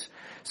things.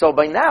 So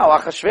by now,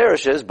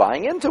 Achashverosh is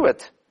buying into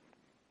it.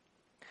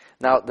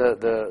 Now,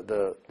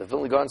 the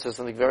Vilna Gaon says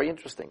something very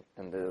interesting,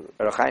 and the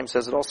Orach Chaim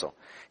says it also.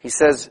 He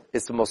says,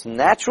 it's the most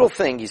natural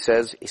thing, he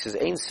says,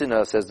 Ein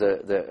sinah, says the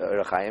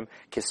Orach Chaim,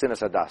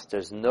 kesinas hadas.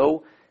 There's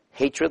no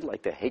hatred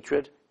like the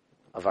hatred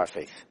of our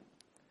faith.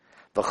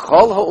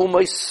 V'chol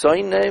ha'umay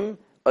soinem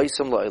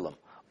oisam la'ilam.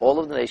 All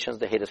of the nations,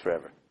 they hate us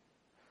forever.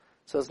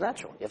 So it's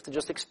natural. You have to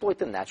just exploit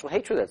the natural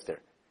hatred that's there.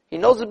 He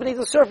knows it beneath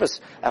the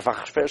surface.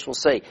 Achashverosh will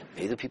say,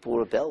 maybe the people will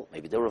rebel,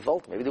 maybe they'll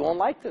revolt, maybe they won't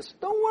like this.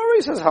 Don't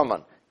worry, says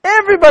Haman.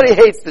 Everybody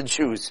hates the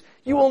Jews.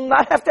 You will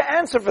not have to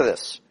answer for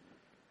this.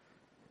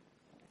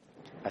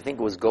 I think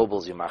it was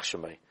Goebbels, Yimach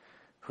Shemai,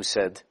 who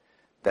said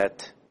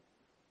that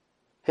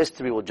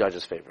history will judge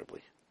us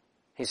favorably.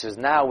 He says,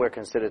 now we're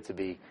considered to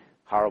be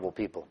horrible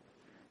people.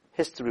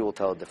 History will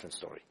tell a different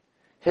story.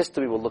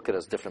 History will look at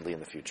us differently in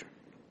the future.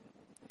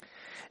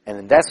 And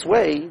in that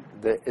way,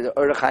 the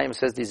Orach Chaim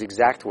says these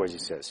exact words. He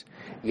says,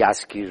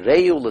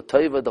 Yaskireu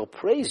l'toiva, they'll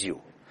praise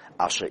you.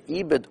 Asher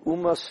ibed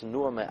umas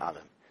nuah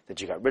me'amim. That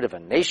you got rid of a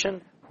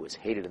nation who is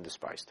hated and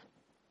despised.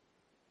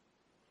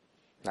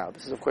 Now,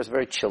 this is, of course,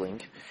 very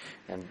chilling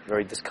and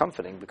very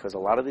discomforting because a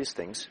lot of these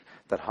things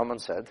that Haman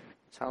said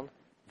sound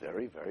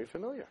very, very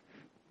familiar.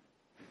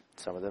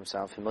 Some of them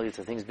sound familiar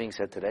to things being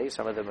said today,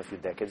 some of them a few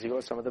decades ago,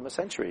 some of them a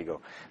century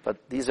ago.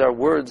 But these are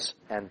words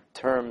and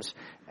terms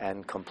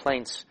and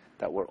complaints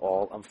that we're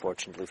all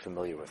unfortunately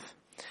familiar with,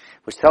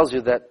 which tells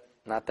you that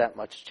not that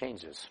much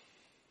changes.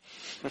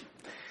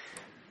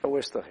 But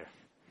we're still here.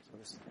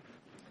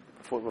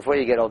 So before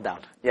you get all down.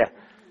 Yeah.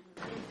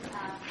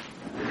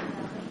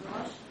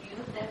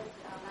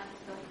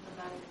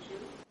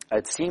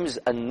 It seems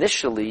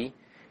initially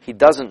he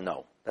doesn't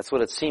know. That's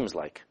what it seems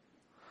like.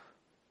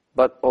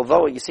 But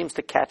although he seems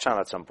to catch on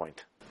at some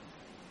point.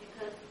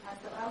 Because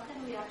how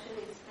can we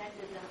actually expect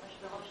that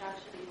Hashverosh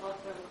actually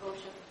offer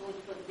kosher food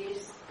for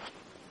this?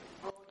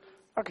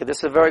 Okay, this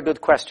is a very good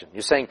question.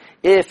 You're saying,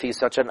 if he's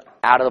such an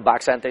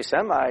out-of-the-box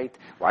anti-Semite,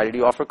 why did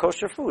he offer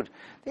kosher food?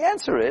 The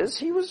answer is,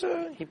 he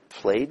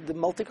played the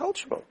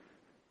multicultural.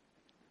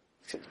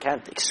 You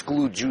can't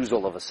exclude Jews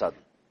all of a sudden.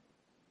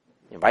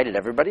 He invited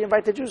everybody,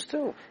 invite the Jews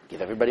too. Give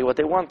everybody what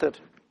they wanted.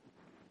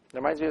 It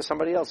reminds me of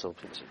somebody else.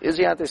 Is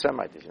he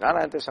anti-Semite? Is he not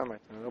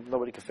anti-Semite?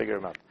 Nobody can figure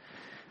him out.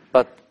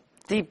 But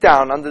deep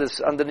down,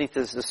 underneath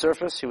the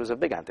surface, he was a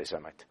big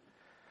anti-Semite.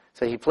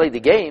 So he played the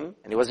game,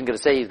 and he wasn't going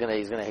to say he's going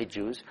to hate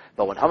Jews.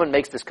 But when Haman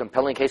makes this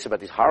compelling case about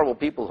these horrible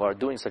people who are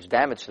doing such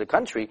damage to the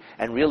country,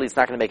 and really it's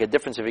not going to make a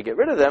difference if we get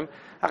rid of them,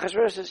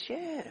 Achashverosh says,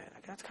 yeah,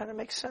 that kind of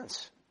makes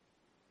sense.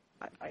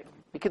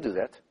 We could do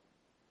that.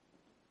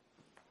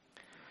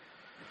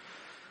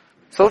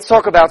 So let's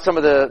talk about some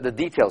of the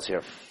details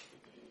here.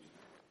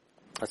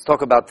 Let's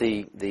talk about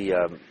he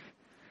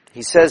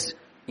says,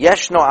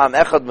 Yeshno am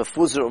echad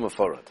mefuzar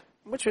u'meforad,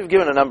 which we've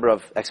given a number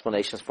of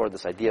explanations for.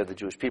 This idea of the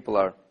Jewish people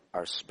are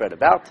spread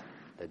about,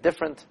 they're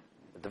different,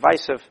 they're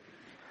divisive.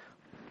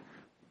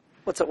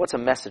 What's a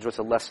message, what's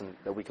a lesson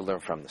that we can learn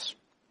from this?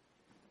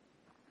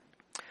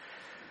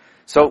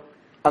 So,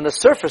 on the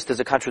surface,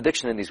 there's a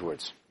contradiction in these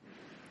words.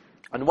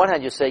 On the one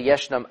hand, you say,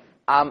 Yeshnam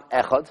am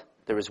echad,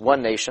 there is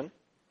one nation.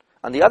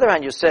 On the other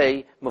hand, you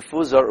say,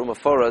 mefuzar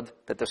u'meforad,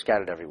 that they're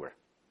scattered everywhere.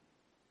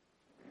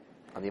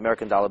 On the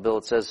American dollar bill,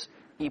 it says,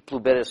 I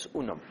pluberis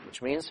unum,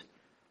 which means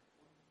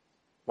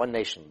one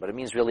nation, but it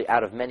means really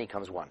out of many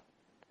comes one.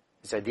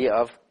 This idea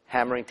of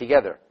hammering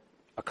together,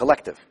 a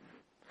collective.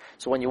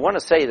 So when you want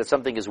to say that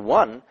something is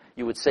one,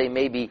 you would say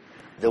maybe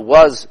there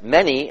was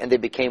many and they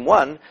became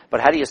one, but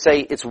how do you say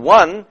it's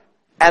one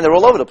and they're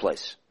all over the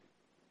place?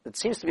 It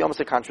seems to be almost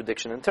a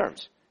contradiction in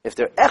terms. If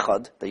they're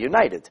echad, they're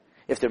united.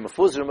 If they're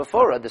mefuzar and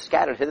mefora, they're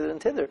scattered hither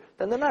and thither,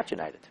 then they're not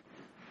united.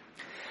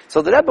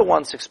 So the Rebbe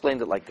once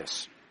explained it like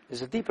this.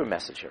 There's a deeper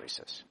message here, he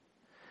says.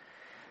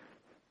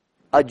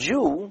 A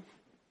Jew,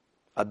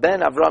 a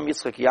Ben Avram,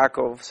 Yitzchak,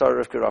 Yaakov,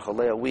 Sarah, Rivka, Rachel,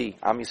 Leah, we,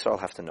 Am Yisrael,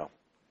 have to know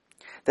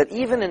that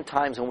even in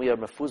times when we are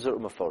mefuzar or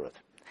meforad,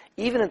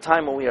 even in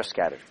time when we are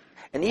scattered,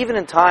 and even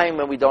in time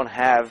when we don't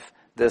have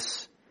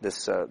this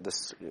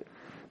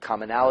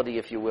commonality,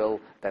 if you will,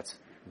 that's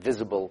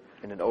visible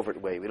in an overt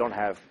way, we don't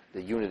have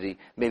the unity,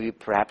 maybe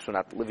perhaps we're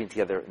not living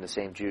together in the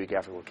same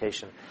geographic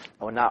location,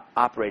 and we're not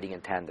operating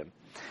in tandem.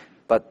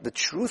 But the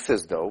truth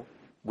is, though,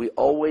 we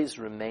always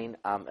remain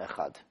Am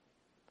Echad.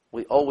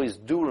 We always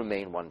do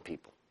remain one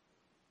people.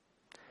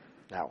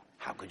 Now,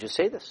 how could you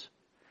say this?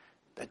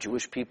 The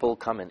Jewish people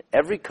come in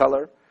every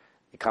color,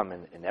 they come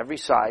in every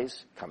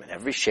size, come in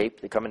every shape,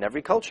 they come in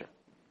every culture.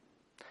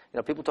 You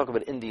know, people talk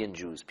about Indian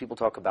Jews, people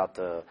talk about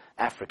the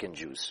African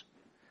Jews.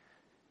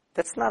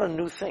 That's not a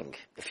new thing.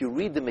 If you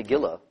read the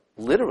Megillah,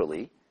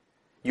 literally,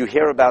 you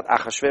hear about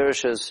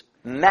Achashverosh's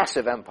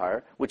massive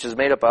empire, which is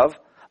made up of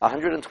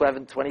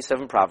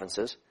 127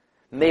 provinces,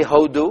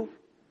 Mehodu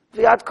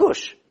Viad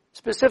Kush,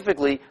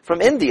 specifically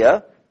from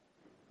India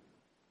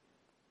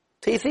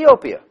to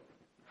Ethiopia.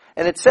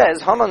 And it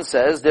says, Haman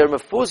says, they're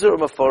mefuzar or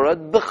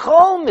meforad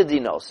b'chol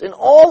medinos, in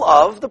all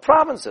of the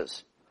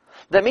provinces.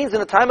 That means in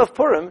the time of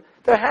Purim,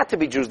 there had to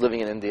be Jews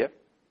living in India.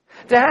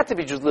 There had to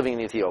be Jews living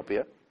in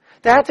Ethiopia.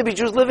 There had to be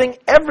Jews living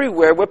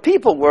everywhere where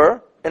people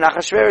were, in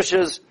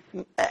Achashverosh's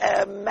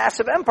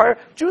massive empire,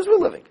 Jews were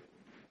living.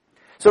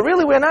 So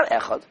really we're not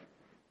echad.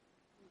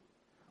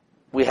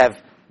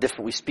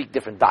 We speak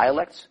different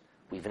dialects.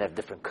 We even have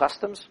different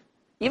customs.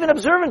 Even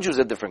observant Jews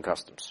have different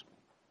customs.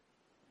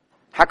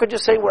 How could you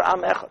say we're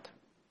Am Echad?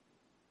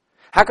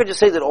 How could you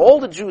say that all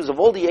the Jews of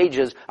all the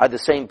ages are the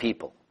same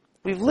people?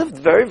 We've lived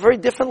very, very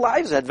different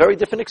lives and had very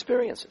different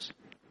experiences.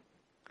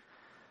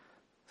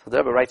 So the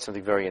Rebbe writes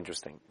something very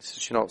interesting. He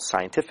says,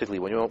 scientifically,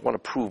 when you want to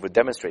prove or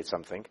demonstrate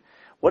something,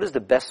 what is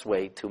the best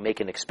way to make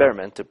an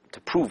experiment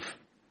to prove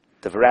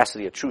the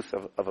veracity or truth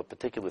of a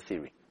particular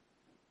theory?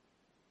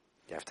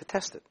 You have to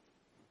test it.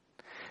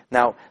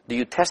 Now, do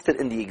you test it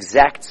in the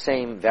exact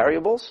same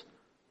variables?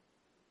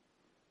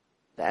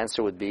 The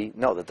answer would be,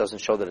 no, that doesn't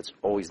show that it's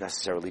always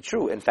necessarily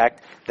true. In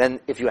fact,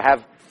 then if you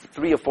have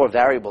 3 or 4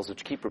 variables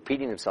which keep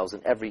repeating themselves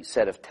in every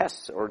set of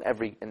tests or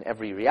in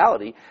every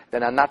reality,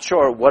 then I'm not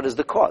sure what is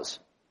the cause.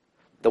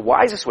 The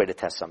wisest way to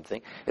test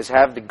something is to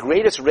have the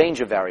greatest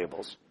range of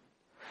variables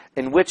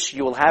in which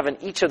you will have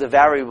in each of the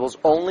variables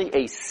only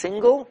a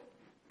single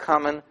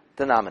common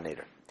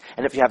denominator.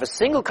 And if you have a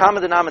single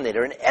common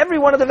denominator in every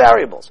one of the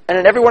variables, and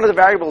in every one of the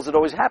variables it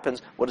always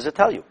happens, what does it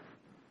tell you?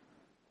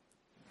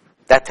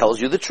 That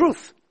tells you the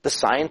truth, the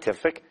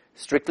scientific,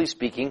 strictly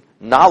speaking,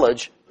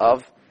 knowledge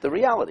of the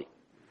reality.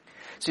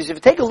 So if you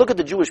take a look at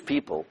the Jewish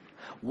people,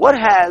 what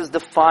has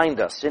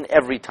defined us in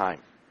every time?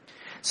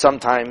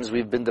 Sometimes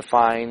we've been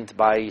defined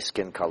by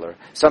skin color.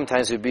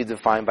 Sometimes we've been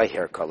defined by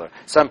hair color.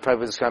 Sometimes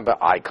we're defined by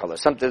eye color.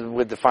 Sometimes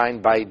we're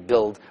defined by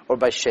build, or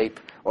by shape,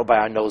 or by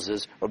our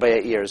noses, or by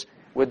our ears.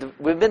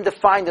 We've been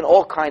defined in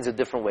all kinds of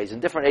different ways. In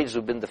different ages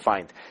we've been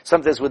defined.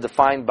 Sometimes we're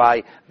defined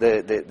by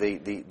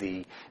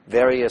the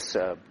various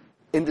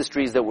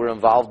industries that we're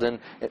involved in.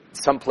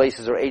 Some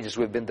places or ages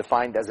we've been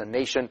defined as a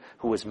nation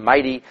who is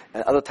mighty,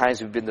 and other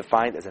times we've been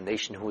defined as a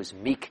nation who is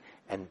meek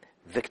and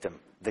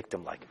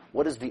victim-like.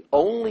 What is the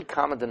only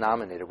common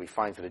denominator we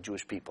find for the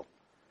Jewish people?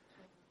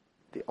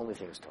 The only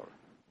thing is Torah.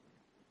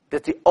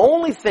 That's the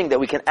only thing that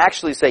we can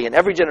actually say in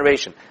every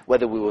generation,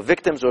 whether we were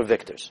victims or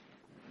victors,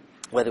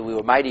 whether we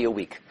were mighty or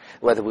weak,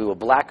 whether we were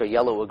black or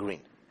yellow or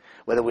green,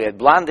 whether we had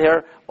blonde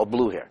hair or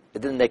blue hair.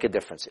 It didn't make a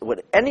difference.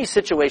 With any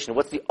situation,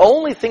 what's the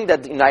only thing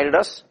that united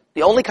us?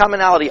 The only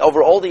commonality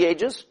over all the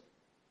ages?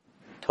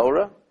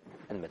 Torah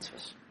and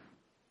mitzvahs.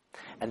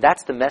 And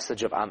that's the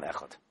message of Am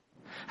Echad.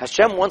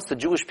 Hashem wants the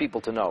Jewish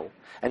people to know,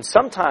 and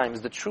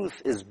sometimes the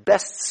truth is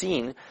best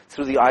seen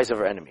through the eyes of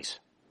our enemies.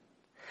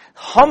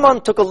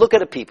 Haman took a look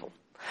at a people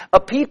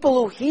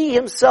who he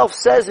himself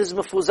says is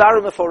mefuzar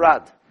and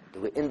meforad.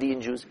 There were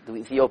Indian Jews, there were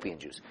Ethiopian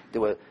Jews.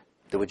 There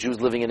were Jews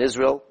living in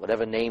Israel,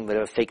 whatever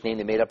fake name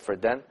they made up for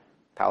it then.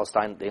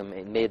 Palestine, they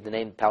made the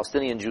name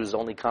Palestinian Jews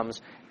only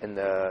comes in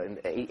the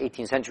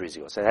 18th century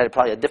ago. So it had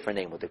probably a different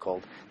name, what they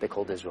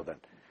called Israel then.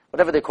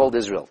 Whatever they called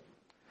Israel.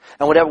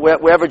 And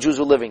wherever Jews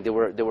were living, there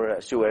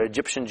were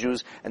Egyptian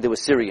Jews and there were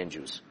Syrian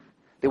Jews.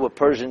 There were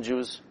Persian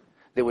Jews.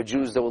 There were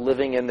Jews that were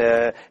living in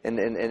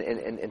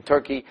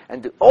Turkey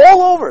and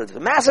all over. It's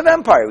a massive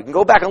empire. We can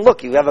go back and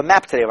look. You have a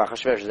map today of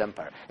Achashverosh's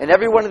empire. In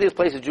every one of these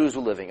places, Jews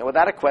were living. And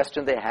without a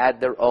question, they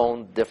had their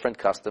own different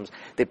customs.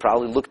 They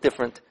probably looked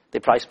different. They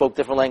probably spoke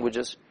different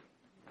languages.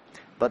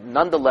 But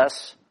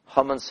nonetheless,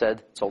 Haman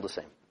said, it's all the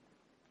same.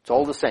 It's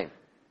all the same.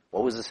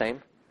 What was the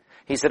same?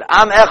 He said,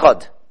 Am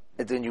Echad.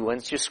 And then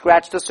once you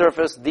scratch the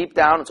surface, deep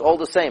down, it's all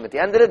the same. At the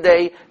end of the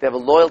day, they have a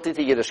loyalty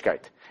to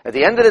Yiddishkeit. At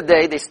the end of the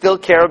day, they still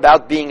care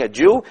about being a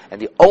Jew,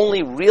 and the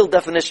only real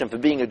definition for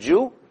being a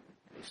Jew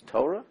is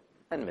Torah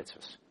and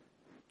mitzvahs.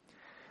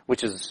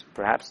 Which is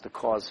perhaps the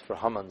cause for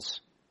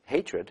Haman's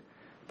hatred,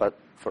 but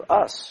for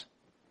us,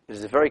 it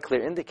is a very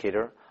clear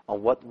indicator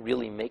on what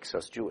really makes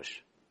us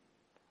Jewish.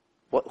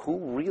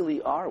 Who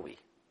really are we?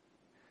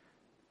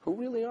 Who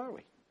really are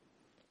we?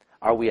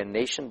 Are we a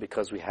nation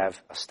because we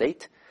have a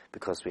state,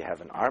 because we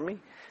have an army,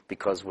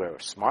 because we're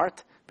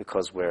smart,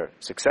 because we're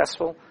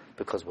successful,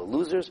 because we're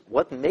losers?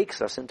 What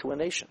makes us into a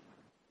nation?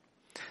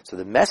 So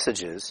the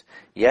message is,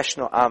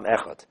 Yeshno Am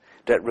Echad,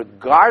 that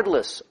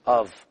regardless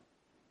of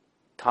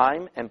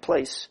time and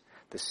place,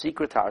 the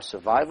secret to our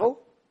survival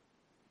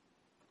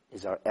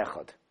is our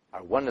Echad,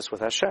 our oneness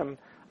with Hashem,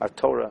 our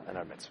Torah, and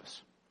our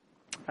mitzvahs.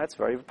 That's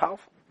very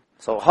powerful.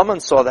 So Haman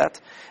saw that,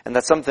 and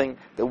that's something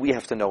that we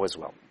have to know as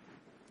well.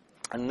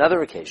 On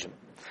another occasion,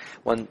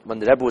 when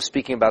the Rebbe was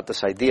speaking about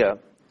this idea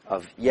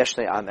of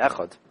Yeshnei Am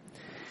Echad,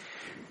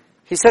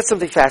 he said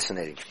something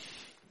fascinating.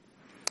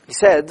 He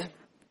said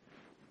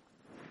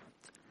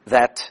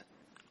that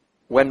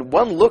when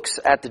one looks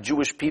at the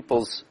Jewish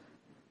peoples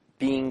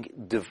being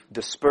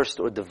dispersed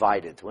or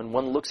divided, when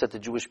one looks at the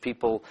Jewish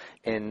people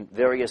in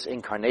various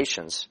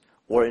incarnations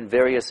or in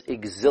various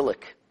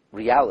exilic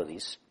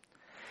realities,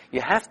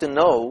 you have to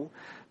know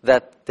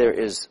that there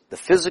is the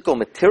physical,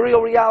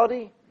 material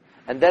reality,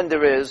 and then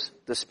there is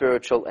the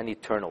spiritual and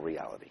eternal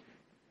reality.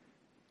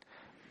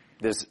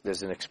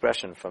 There's an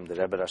expression from the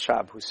Rebbe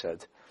Rashab who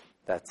said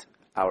that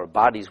our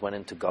bodies went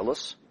into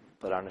Galus,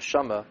 but our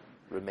neshama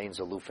remains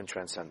aloof and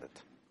transcendent.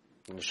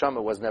 The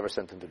neshama was never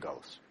sent into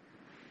Galus.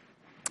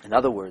 In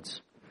other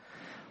words,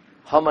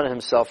 Haman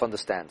himself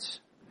understands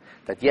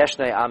that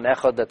Yeshnei Am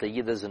Echad, that the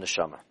Yid is a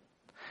neshama.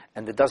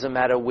 And it doesn't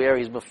matter where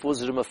he's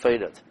mefuzir or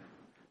mefeired.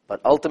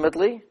 But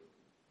ultimately,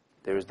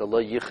 there is the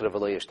lo yichra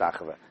v'lo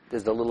yishtachava.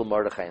 There's the little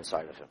Mordechai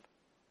inside of him.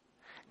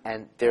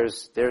 And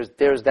there's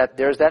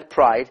that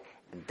pride,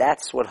 and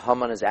that's what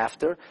Haman is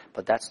after,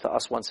 but that's to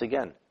us, once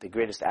again, the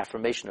greatest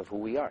affirmation of who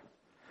we are.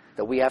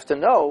 That we have to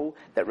know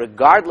that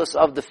regardless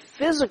of the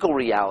physical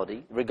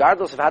reality,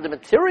 regardless of how the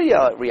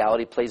material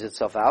reality plays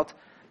itself out,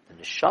 the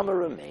neshama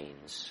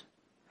remains.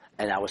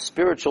 And our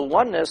spiritual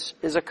oneness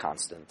is a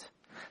constant.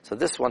 So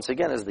this, once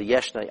again, is the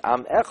Yeshnei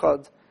Am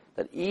Echad,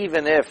 that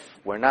even if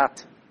we're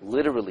not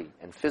literally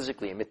and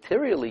physically and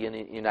materially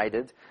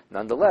united,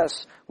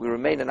 nonetheless, we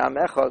remain an Am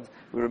Echad,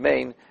 we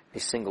remain a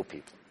single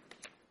people.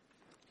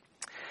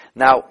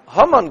 Now,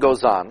 Haman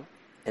goes on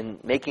in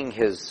making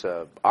his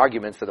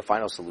argument for the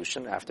final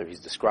solution after he's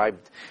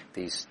described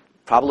these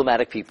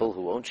problematic people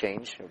who won't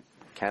change.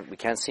 We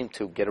can't seem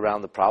to get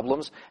around the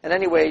problems. And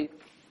anyway,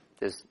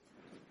 there's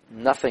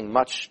nothing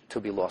much to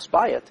be lost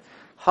by it.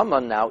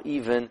 Haman now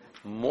even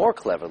more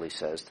cleverly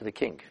says to the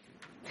king,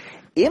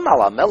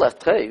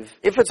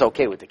 if it's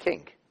okay with the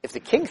king, if the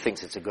king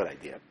thinks it's a good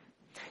idea,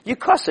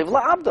 Yukasiv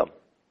la'abdam.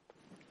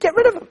 Get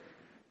rid of him.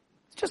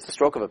 It's just a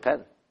stroke of a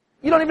pen.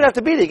 You don't even have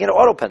to be there. You get an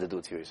auto pen to do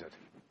it to you, he said.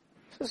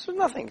 This is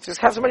nothing.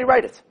 Just have somebody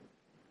write it.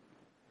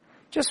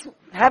 Just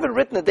have it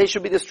written that they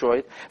should be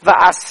destroyed.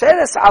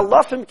 Va'aseres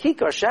alafim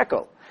kikar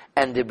shekel.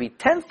 And there be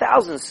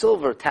 10,000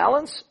 silver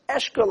talents,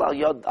 eshkel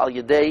al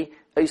yadei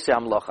eisei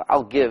amlocha.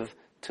 I'll give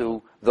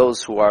to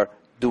those who are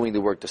doing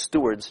the work, the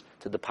stewards,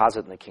 to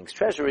deposit in the king's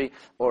treasury,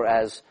 or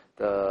as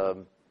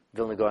the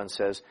Vilna Gaon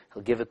says,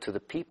 he'll give it to the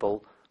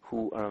people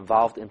who are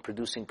involved in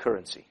producing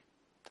currency.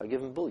 I'll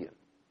give him bullion.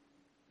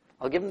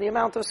 I'll give him the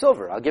amount of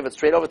silver. I'll give it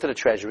straight over to the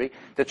treasury.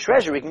 The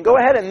treasury can go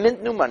ahead and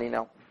mint new money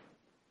now.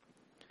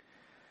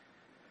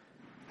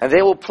 And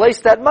they will place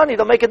that money,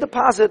 they'll make a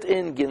deposit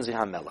in Ginzi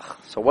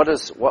HaMelech. So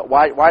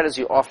why does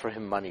he offer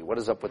him money? What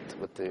is up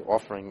with the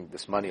offering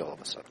this money all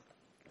of a sudden?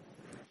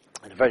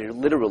 At a very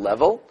literal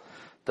level,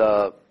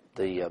 the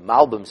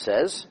Malbim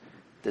says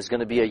there's going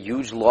to be a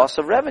huge loss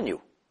of revenue.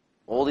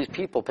 All these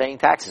people paying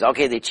taxes.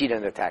 Okay, they cheated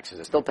on their taxes.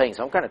 They're still paying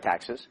some kind of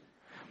taxes.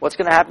 What's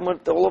going to happen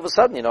with all of a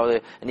sudden?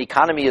 An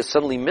economy is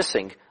suddenly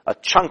missing a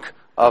chunk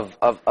of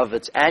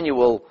its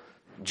annual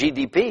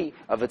GDP,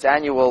 of its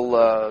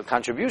annual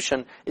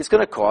contribution. It's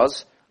going to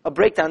cause a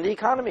breakdown in the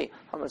economy.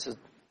 Haman says,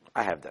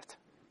 I have that.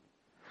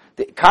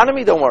 The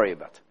economy, don't worry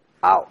about.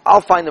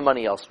 I'll find the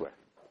money elsewhere.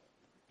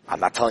 I'm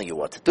not telling you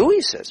what to do,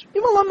 he says.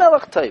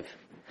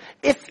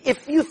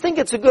 If you think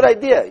it's a good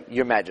idea,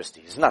 Your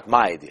Majesty, it's not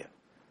my idea.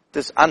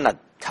 I'm not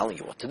telling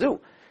you what to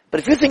do. But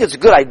if you think it's a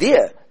good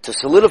idea to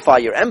solidify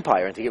your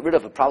empire and to get rid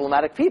of the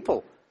problematic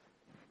people,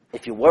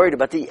 if you're worried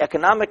about the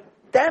economic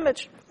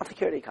damage, I'll take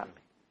care of the economy.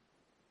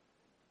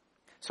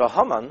 So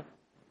Haman,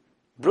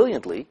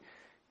 brilliantly,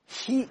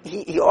 he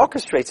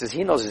orchestrates this.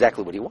 He knows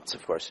exactly what he wants,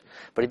 of course.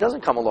 But he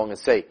doesn't come along and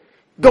say,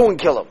 go and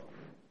kill him.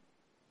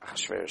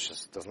 Ahasuerus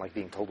just doesn't like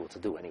being told what to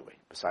do anyway,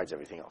 besides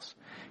everything else.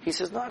 He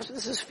says, no,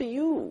 this is for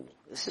you.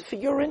 This is for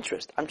your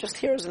interest. I'm just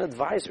here as an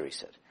advisor, he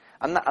said.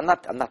 I'm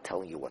not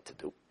telling you what to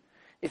do.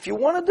 If you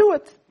want to do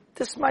it,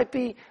 this might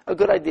be a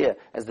good idea.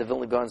 As the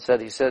Vilna Gaon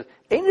said, he said,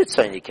 I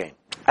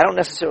don't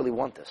necessarily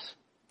want this.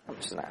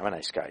 I'm a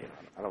nice guy.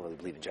 I don't really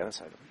believe in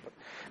genocide.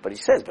 But he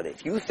says, but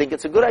if you think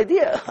it's a good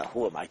idea,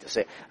 who am I to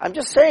say? I'm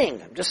just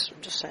saying. I'm just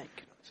saying.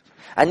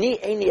 I'm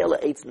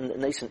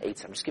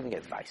just giving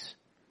advice.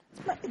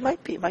 It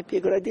might be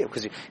a good idea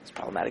because it's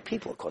problematic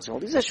people causing all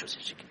these issues.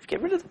 You should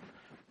get rid of them.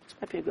 This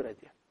might be a good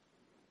idea.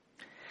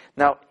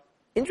 Now,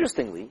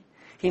 interestingly,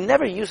 he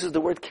never uses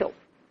the word kill.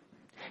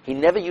 He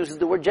never uses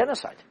the word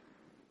genocide.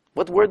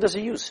 What word does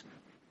he use?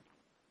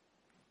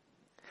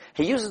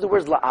 He uses the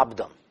word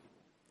la'abdam,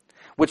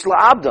 which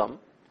la'abdam,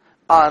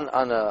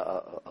 on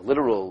a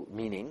literal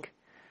meaning,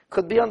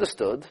 could be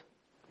understood,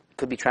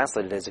 could be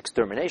translated as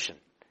extermination.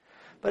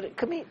 But it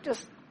could mean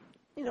just,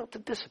 to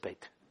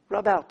dissipate,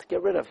 rub out,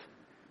 get rid of.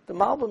 The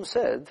Malbim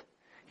said,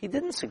 he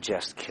didn't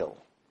suggest kill.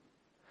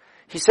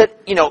 He said,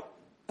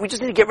 we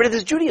just need to get rid of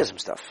this Judaism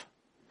stuff.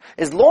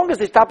 As long as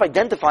they stop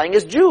identifying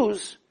as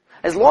Jews,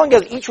 as long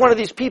as each one of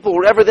these people,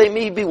 wherever they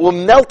may be, will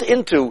melt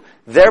into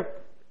their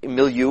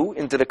milieu,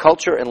 into the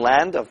culture and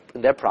land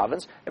in their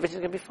province,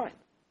 everything's going to be fine.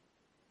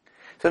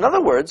 So in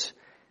other words,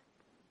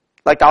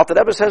 like the Alter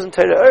Rebbe says in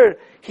Torah,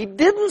 he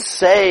didn't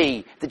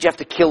say that you have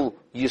to kill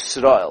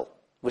Yisrael,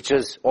 which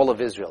is all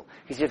of Israel.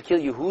 He said you have to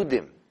kill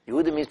Yehudim.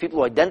 Yehudim means people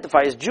who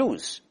identify as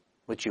Jews,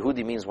 which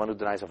Yehudi means one who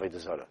denies Avodah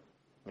Zarah.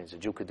 It means a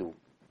Jew could do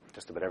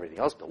just about everything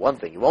else, but one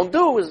thing he won't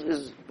do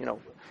is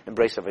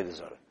embrace Avodah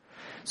Zarah.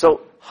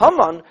 So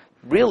Haman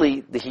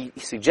really, he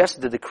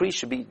suggested the decree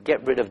should be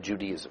get rid of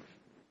Judaism.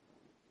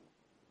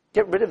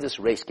 Get rid of this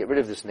race, get rid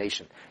of this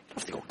nation. You don't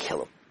have to go kill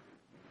them.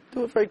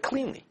 Do it very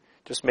cleanly.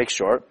 Just make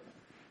sure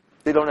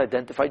they don't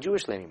identify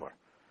Jewishly anymore.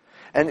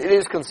 And it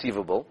is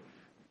conceivable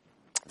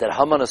that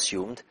Haman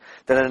assumed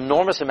that an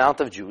enormous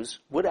amount of Jews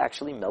would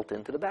actually melt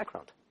into the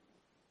background.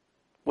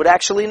 Would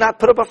actually not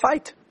put up a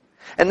fight.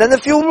 And then the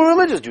few more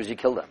religious Jews, you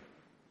kill them.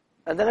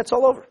 And then it's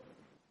all over.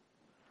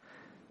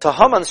 To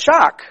Haman's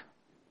shock,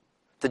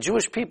 the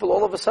Jewish people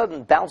all of a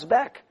sudden bounce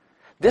back.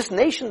 This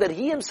nation that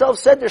he himself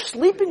said they're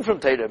sleeping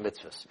from Torah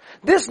mitzvahs.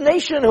 This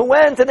nation who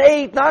went and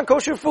ate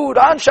non-kosher food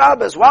on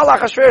Shabbos while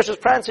Achashverosh was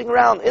prancing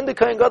around in the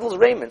Kohen Gadol's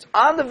raiments,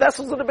 on the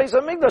vessels of the Beis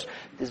HaMikdash.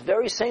 This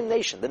very same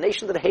nation, the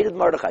nation that hated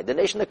Mordechai, the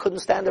nation that couldn't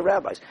stand the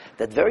rabbis,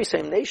 that very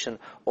same nation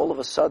all of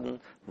a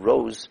sudden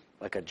rose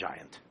like a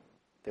giant.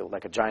 They were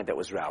like a giant that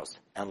was roused.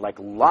 And like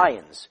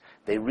lions,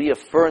 they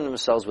reaffirmed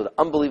themselves with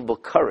unbelievable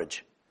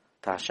courage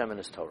to Hashem and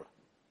His Torah.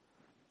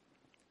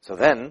 So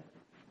then,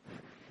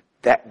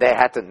 that they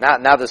had to,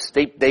 now there's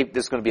going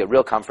to be a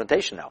real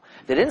confrontation now.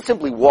 They didn't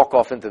simply walk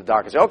off into the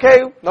dark and say,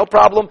 okay, no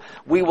problem,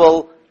 we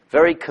will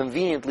very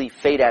conveniently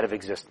fade out of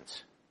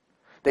existence.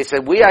 They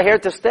said, we are here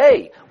to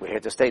stay. We're here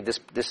to stay. This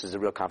is a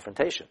real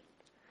confrontation.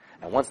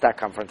 And once that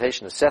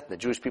confrontation is set and the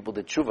Jewish people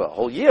did tshuva a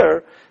whole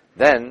year,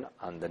 then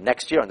on the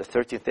next year, on the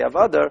 13th day of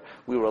Adar,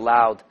 we were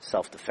allowed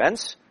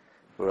self-defense.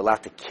 We were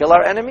allowed to kill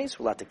our enemies.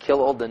 We were allowed to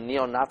kill all the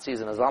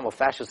neo-Nazis and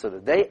Islamo-fascists of the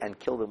day, and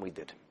kill them we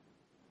did.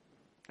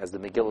 As the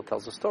Megillah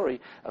tells the story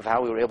of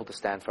how we were able to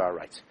stand for our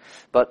rights.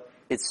 But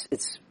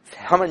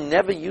Haman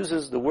never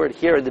uses the word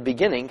here in the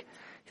beginning.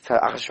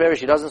 Achashverosh,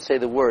 he doesn't say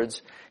the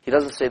words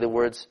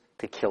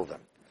to kill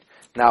them.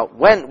 Now,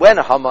 when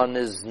Haman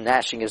is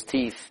gnashing his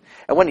teeth,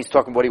 and when he's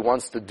talking what he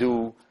wants to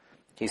do,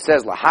 he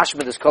says,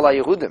 Lahashmid is kol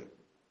Yehudim.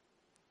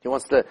 He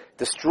wants to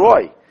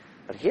destroy.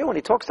 But here, when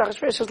he talks to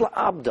Achashverosh, he says,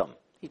 La'abdam.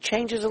 He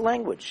changes the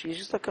language. He's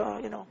just like,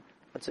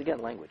 once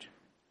again, language.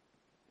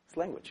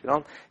 Language.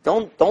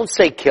 Don't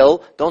say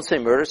kill, don't say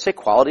murder, say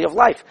quality of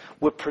life.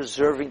 We're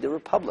preserving the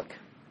republic.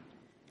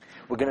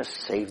 We're going to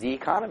save the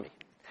economy.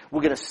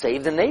 We're going to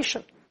save the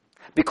nation.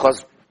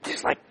 Because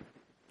there's like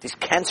these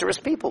cancerous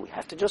people. We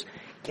have to just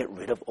get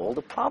rid of all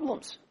the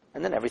problems.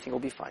 And then everything will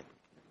be fine.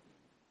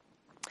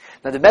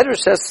 Now the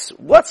Medrash says,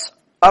 what's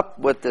up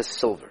with this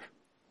silver?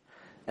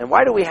 And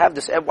why do we have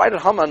this? Why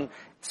did Haman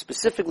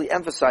specifically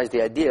emphasize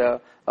the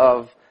idea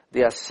of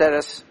the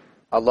Aseres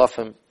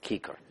Alofim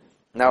Kikar?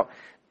 Now,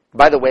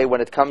 by the way,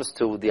 when it comes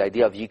to the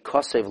idea of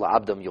Yikosev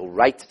la'abdam, you'll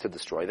write to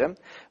destroy them,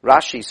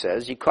 Rashi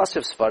says,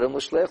 Yikosev svarim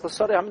l'shleich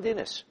l'sarei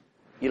hamedinis.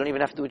 You don't even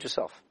have to do it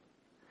yourself.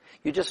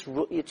 You just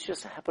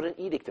put an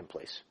edict in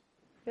place.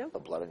 You have the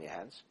blood on your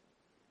hands.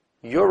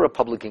 Your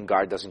Republican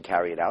Guard doesn't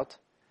carry it out.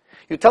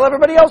 You tell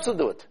everybody else to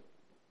do it.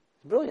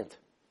 It's brilliant.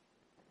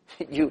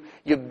 You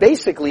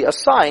basically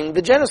assign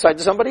the genocide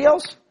to somebody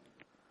else.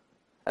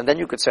 And then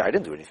you could say, I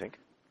didn't do anything.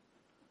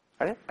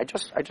 I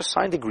just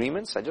signed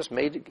agreements. I just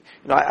made,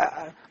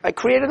 I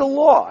created a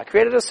law. I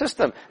created a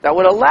system that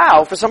would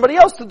allow for somebody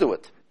else to do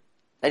it.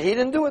 And he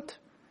didn't do it.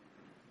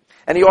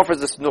 And he offers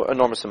this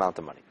enormous amount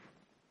of money.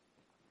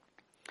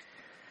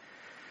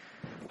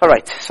 All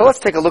right, so let's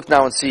take a look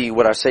now and see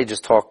what our sages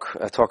talk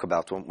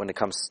about when it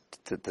comes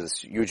to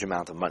this huge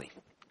amount of money.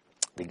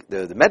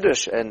 The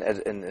Medrash and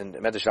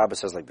Medrash Rabbah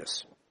says like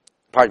this.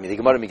 Pardon me, the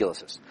Gemara Megillah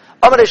says,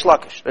 Amar Reish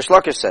Lakish. Reish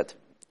Lakish said,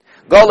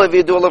 it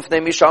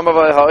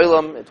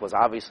was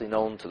obviously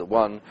known to the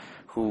one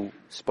who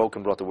spoke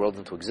and brought the world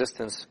into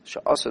existence,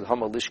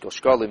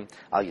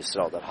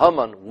 that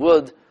Haman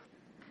would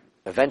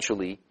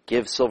eventually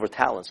give silver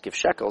talents, give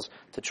shekels,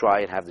 to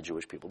try and have the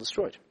Jewish people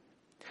destroyed.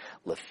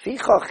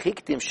 Leficha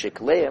chiktim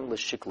shikleim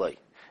l'shikloi.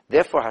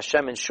 Therefore,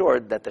 Hashem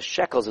ensured that the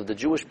shekels of the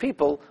Jewish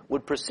people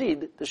would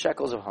precede the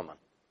shekels of Haman.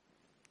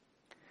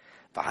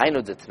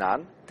 V'hainu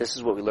d'tnan, this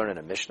is what we learn in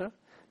a Mishnah,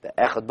 the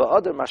echad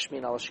ba'adar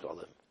mashmin al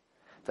shkolim.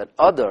 That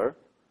Adar,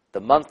 the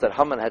month that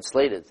Haman had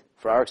slated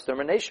for our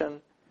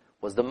extermination,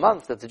 was the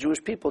month that the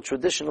Jewish people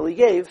traditionally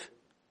gave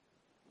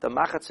the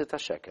machatzit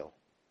hashekel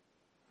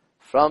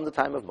from the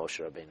time of Moshe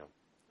Rabbeinu.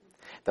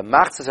 The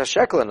machatzit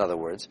hashekel, in other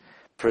words,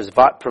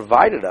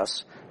 provided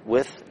us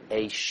with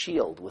a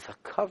shield, with a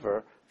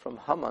cover from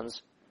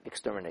Haman's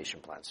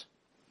extermination plans.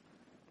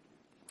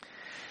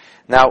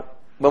 Now,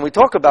 when we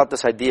talk about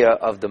this idea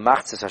of the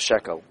machatzit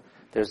hashekel,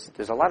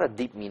 there's a lot of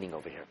deep meaning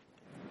over here.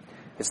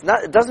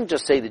 It doesn't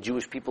just say the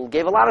Jewish people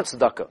gave a lot of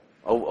tzedakah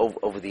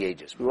over the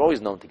ages. We were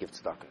always known to give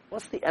tzedakah.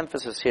 What's the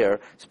emphasis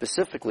here,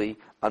 specifically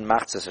on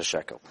machatzis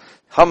hashekel?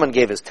 Haman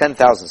gave us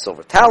 10,000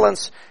 silver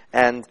talents,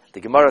 and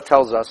the Gemara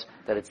tells us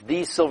that it's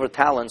these silver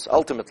talents,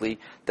 ultimately,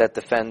 that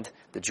defend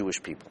the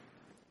Jewish people.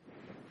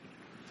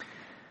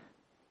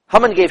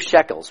 Haman gave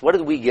shekels. What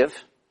did we give?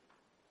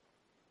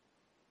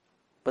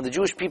 When the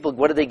Jewish people,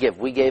 what did they give?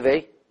 We gave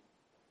a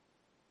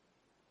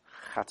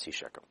chatzi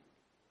shekel.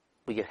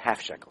 We give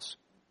half shekels.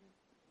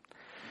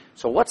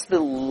 So what's the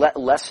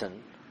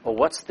lesson, or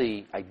what's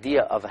the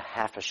idea of a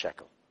half a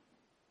shekel?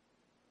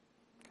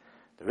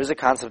 There is a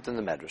concept in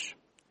the Medrash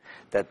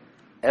that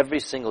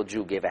every single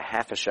Jew gave a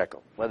half a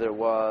shekel, whether it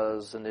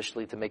was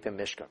initially to make the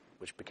Mishkan,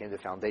 which became the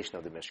foundation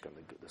of the Mishkan,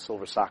 the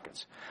silver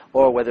sockets,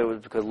 or whether it was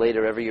because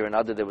later, every year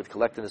another, they would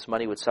collect, and this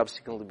money would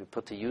subsequently be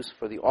put to use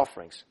for the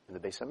offerings in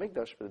the Beis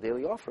HaMikdash, for the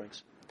daily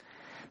offerings.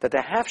 That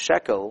the half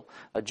shekel,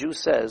 a Jew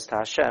says to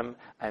Hashem,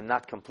 I am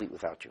not complete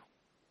without you.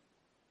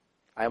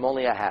 I am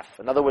only a half.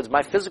 In other words,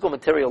 my physical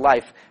material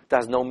life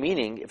has no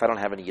meaning if I don't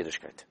have any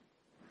Yiddishkeit.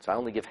 So I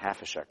only give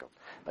half a shekel.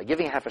 By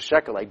giving half a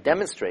shekel, I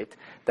demonstrate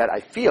that I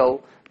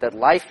feel that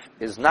life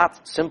is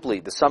not simply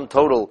the sum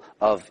total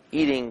of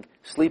eating,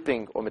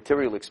 sleeping, or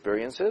material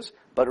experiences,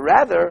 but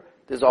rather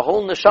there's a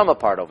whole neshama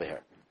part over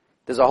here.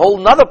 There's a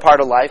whole other part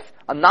of life,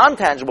 a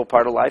non-tangible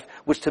part of life,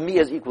 which to me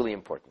is equally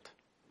important.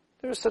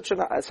 There is such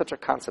a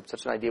concept,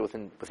 such an idea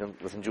within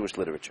Jewish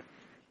literature.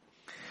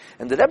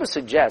 And the Rebbe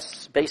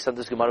suggests, based on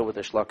this Gemara with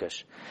the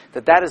Shlokish,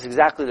 that is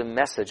exactly the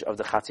message of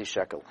the Chatzi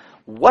Shekel.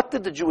 What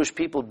did the Jewish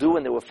people do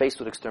when they were faced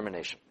with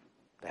extermination?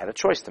 They had a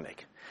choice to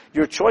make.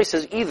 Your choice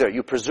is either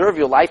you preserve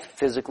your life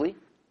physically,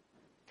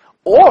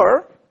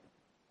 or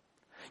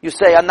you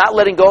say, I'm not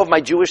letting go of my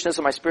Jewishness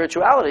and my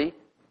spirituality,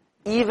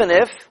 even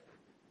if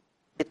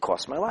it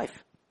costs my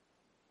life.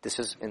 This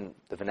is in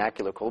the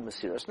vernacular called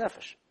Mesiras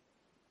Nefesh,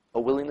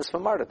 a willingness for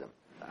martyrdom.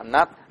 I'm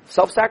not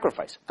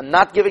self-sacrifice. I'm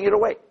not giving it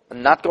away.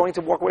 I'm not going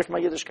to walk away from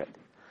my Yiddishkeit.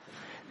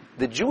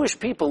 The Jewish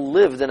people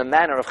lived in a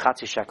manner of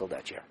Chatzi Shekel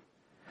that year.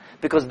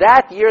 Because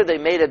that year they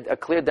made a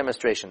clear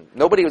demonstration.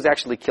 Nobody was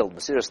actually killed.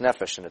 Mesiras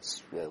Nefesh, in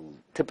its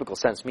typical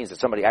sense, means that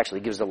somebody actually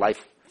gives their life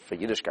for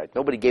Yiddishkeit.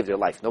 Nobody gave their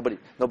life.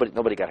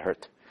 Nobody got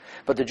hurt.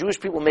 But the Jewish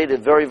people made a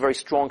very, very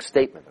strong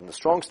statement. And the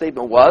strong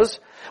statement was,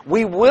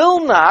 we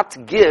will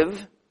not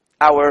give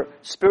our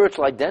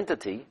spiritual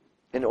identity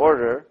in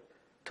order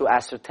to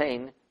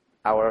ascertain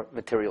our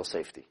material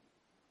safety.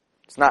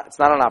 It's not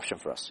an option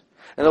for us.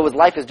 In other words,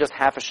 life is just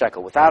half a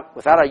shekel. Without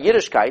our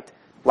Yiddishkeit,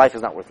 life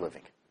is not worth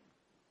living.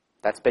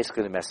 That's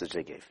basically the message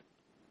they gave.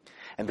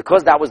 And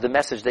because that was the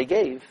message they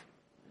gave,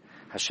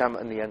 Hashem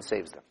in the end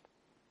saves them.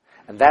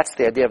 And that's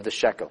the idea of the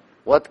shekel.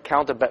 What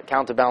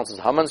counterbalances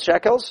Haman's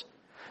shekels?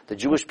 The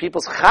Jewish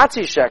people's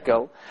Chatzi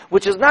Shekel,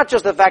 which is not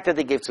just the fact that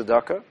they gave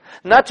tzedakah,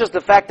 not just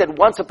the fact that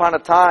once upon a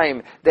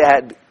time they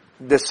had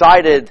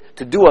decided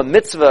to do a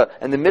mitzvah,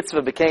 and the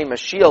mitzvah became a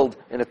shield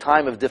in a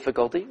time of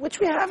difficulty, which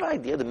we have an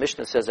idea. The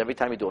Mishnah says every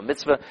time you do a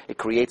mitzvah, it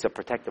creates a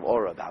protective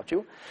aura about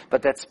you.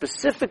 But that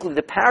specifically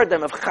the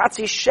paradigm of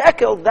Chatzi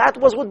Shekel, that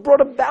was what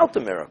brought about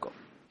the miracle.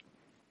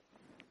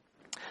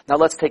 Now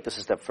let's take this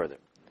a step further.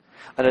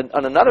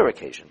 On another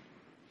occasion,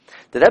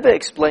 the Rebbe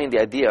explained the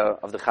idea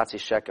of the Chatzi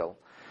Shekel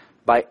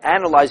by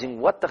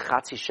analyzing what the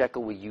Chatzi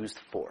Shekel were used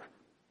for.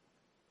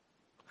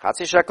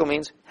 Chatzi Shekel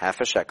means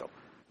half a shekel.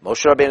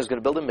 Moshe Rabbeinu is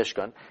going to build a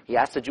Mishkan. He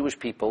asked the Jewish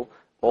people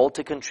all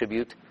to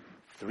contribute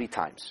 3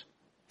 times.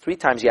 3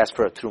 times he asked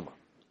for a truma.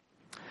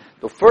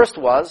 The first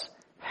was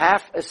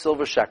half a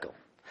silver shekel.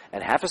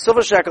 And half a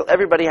silver shekel,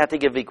 everybody had to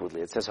give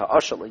equally. It says,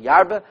 ha'ashal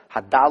yarba,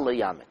 hadal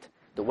yamit.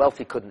 The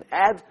wealthy couldn't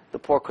add, the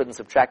poor couldn't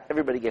subtract.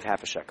 Everybody gave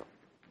half a shekel.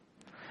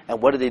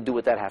 And what did they do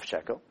with that half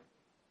shekel?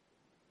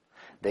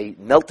 They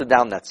melted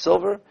down that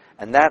silver,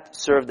 and that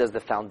served as the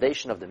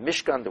foundation of the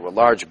Mishkan. There were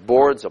large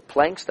boards or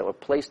planks that were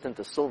placed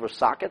into silver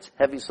sockets,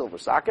 heavy silver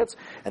sockets,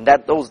 and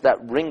that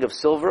ring of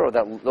silver, or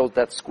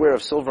that square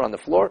of silver on the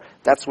floor,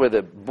 that's where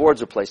the boards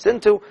were placed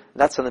into.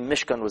 That's how the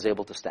Mishkan was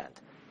able to stand.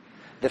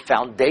 The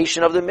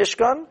foundation of the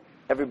Mishkan,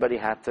 everybody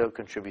had to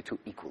contribute to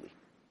equally.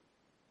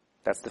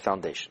 That's the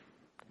foundation.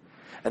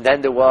 And then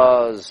there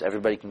was,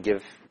 everybody can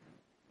give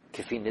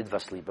kifi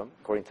nidvas libam,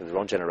 according to their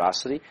own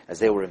generosity, as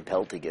they were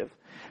impelled to give.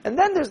 And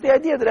then there's the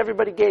idea that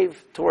everybody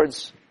gave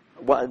towards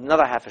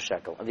another half a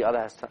shekel. And the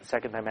other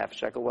second time half a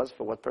shekel was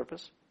for what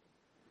purpose?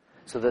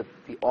 So that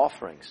the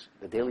offerings,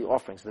 the daily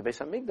offerings in the Beis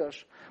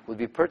Hamikdash, would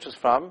be purchased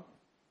from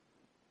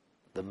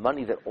the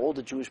money that all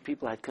the Jewish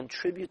people had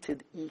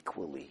contributed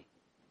equally.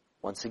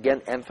 Once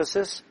again,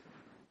 emphasis,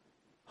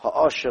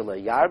 ha'asher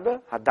le'yarbe,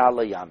 hadal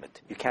le'yamid.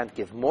 You can't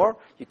give more,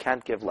 you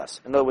can't give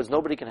less. In other words,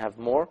 nobody can have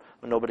more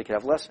or nobody can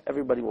have less.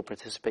 Everybody will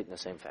participate in the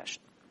same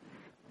fashion.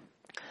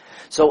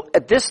 So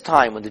at this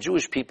time, when the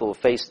Jewish people were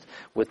faced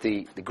with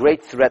the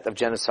great threat of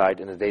genocide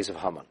in the days of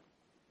Haman,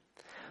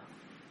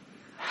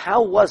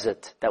 how was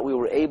it that we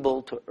were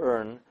able to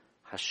earn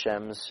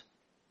Hashem's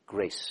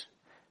grace?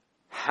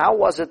 How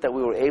was it that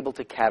we were able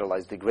to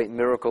catalyze the great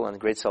miracle and the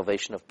great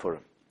salvation of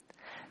Purim?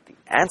 The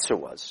answer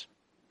was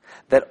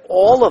that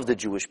all of the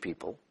Jewish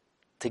people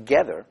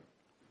together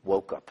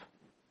woke up.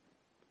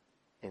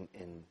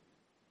 In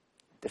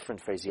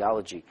different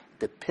phraseology,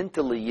 the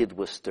Pintel Yid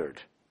was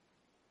stirred.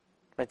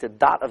 Right, the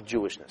dot of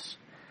Jewishness.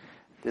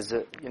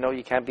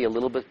 You can't be a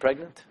little bit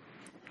pregnant.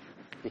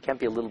 You can't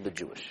be a little bit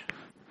Jewish.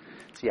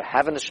 So you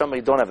have a neshama,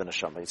 you don't have a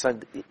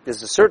neshama.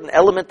 There's a certain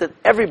element that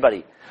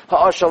everybody,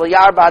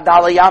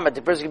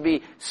 the person can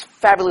be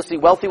fabulously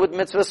wealthy with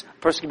mitzvahs, the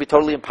person can be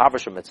totally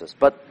impoverished with mitzvahs.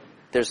 But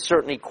there's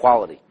certain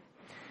equality.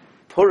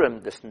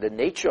 Purim, the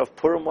nature of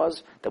Purim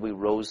was that we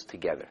rose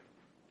together.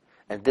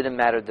 And it didn't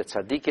matter the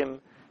tzaddikim,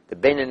 the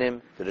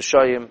beinanim, the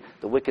reshoyim,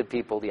 the wicked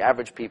people, the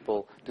average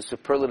people, the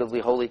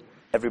superlatively holy,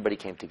 everybody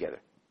came together.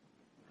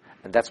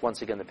 And that's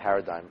once again the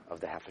paradigm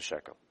of the half a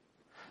shekel.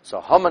 So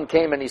Haman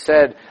came and he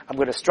said, I'm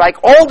going to strike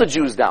all the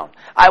Jews down.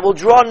 I will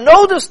draw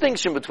no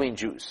distinction between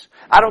Jews.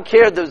 I don't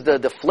care if there's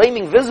the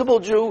flaming visible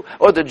Jew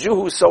or the Jew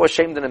who's so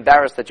ashamed and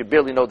embarrassed that you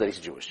barely know that he's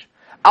Jewish.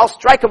 I'll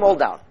strike them all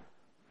down.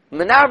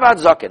 Menarvad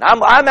Zakin.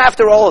 I'm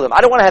after all of them.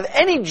 I don't want to have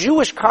any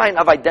Jewish kind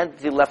of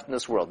identity left in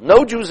this world.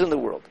 No Jews in the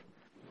world.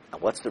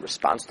 And what's the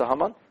response to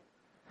Haman?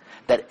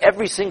 That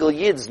every single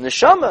Yid's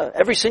neshama,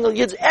 every single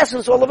Yid's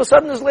essence all of a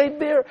sudden is laid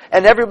bare.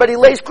 And everybody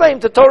lays claim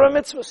to Torah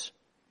mitzvahs.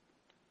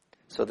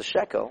 So the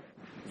shekel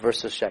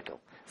versus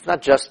shekel. It's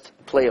not just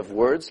play of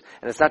words,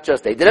 and it's not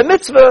just they did a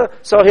mitzvah,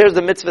 so here's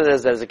the mitzvah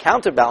as a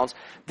counterbalance.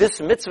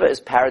 This mitzvah is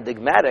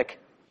paradigmatic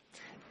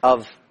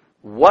of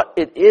what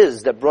it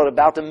is that brought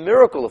about the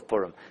miracle of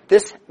Purim.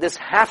 This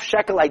half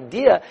shekel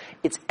idea,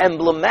 it's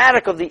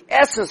emblematic of the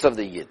essence of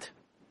the Yid.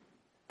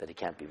 That he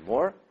can't be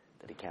more,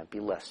 that he can't be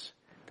less.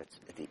 That's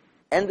at the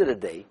end of the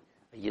day,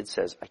 a Yid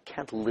says, I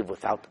can't live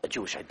without a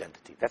Jewish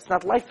identity. That's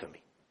not life for me.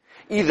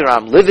 Either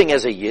I'm living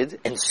as a Yid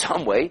in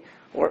some way,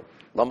 or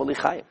lama li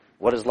chayim.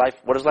 What is life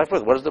worth?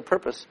 What is the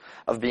purpose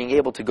of being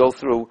able to go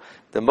through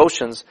the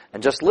motions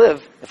and just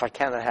live if I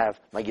cannot have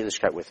my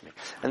Yiddishkeit with me?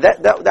 And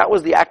that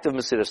was the act of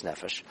Mesiras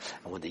Nefesh.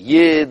 And when the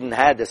Yid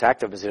had this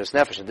act of Mesiras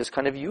Nefesh and this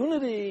kind of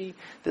unity,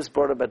 this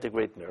brought about the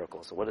great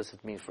miracle. So what does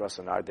it mean for us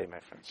in our day, my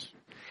friends?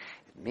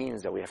 It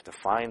means that we have to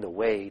find a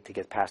way to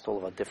get past all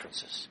of our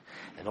differences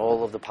and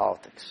all of the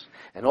politics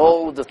and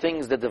all of the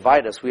things that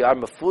divide us. We are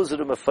mefuzed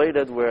and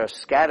mefayed, we're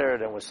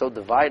scattered and we're so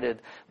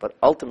divided, but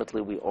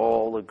ultimately we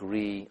all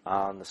agree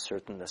on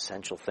certain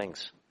essential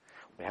things.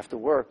 We have to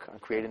work on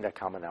creating that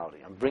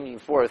commonality, on bringing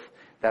forth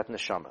that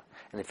neshama.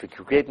 And if we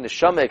create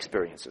neshama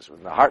experiences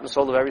within the heart and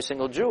soul of every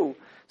single Jew,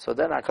 so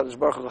then HaKadosh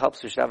Baruch Hu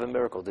helps you to have a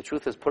miracle. The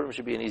truth is, Purim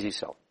should be an easy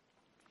sell.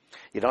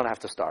 You don't have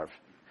to starve.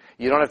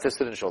 You don't have to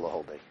sit in shul the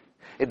whole day.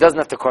 It doesn't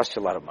have to cost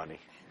you a lot of money.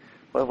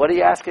 Well, what do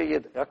you ask?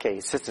 Okay,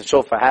 he sits in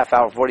shul for a half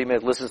hour, 40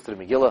 minutes, listens to the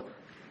Megillah.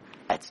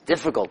 That's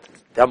difficult.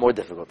 There are more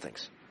difficult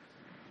things.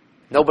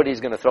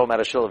 Nobody's going to throw him out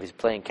of shul if he's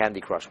playing Candy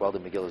Crush while the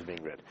Megillah is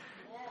being read.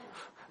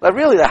 Like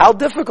really, how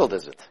difficult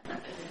is it?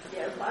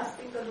 You're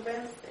fasting on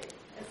Wednesday.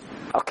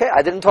 Okay,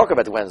 I didn't talk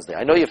about Wednesday.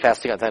 I know you're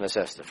fasting on Tanis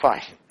Esther.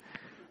 Fine.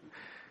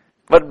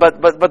 But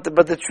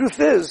the truth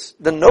is,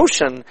 the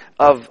notion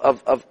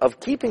of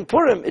keeping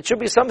Purim, it should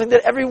be something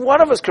that every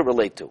one of us could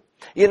relate to.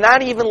 You're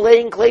not even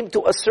laying claim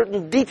to a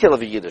certain detail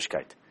of a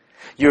Yiddishkeit.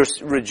 You're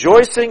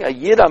rejoicing. A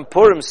Yid on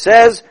Purim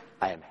says,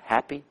 I am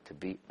happy to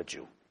be a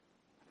Jew.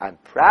 I'm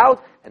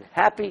proud and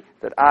happy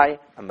that I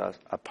am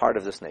a part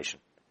of this nation.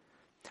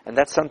 And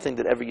that's something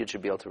that every Yid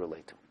should be able to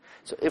relate to.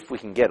 So if we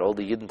can get all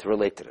the Yidden to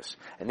relate to this,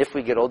 and if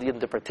we get all the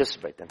Yidden to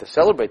participate and to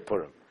celebrate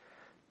Purim,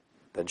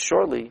 then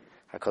surely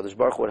HaKadosh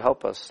Baruch Hu would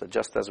help us, that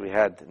just as we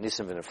had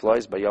Nisim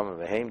v'Neflois by Yom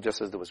V'Heim,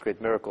 just as there was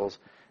great miracles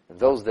in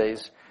those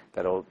days,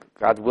 that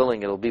God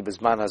willing, it'll be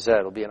Bizman Hazeh,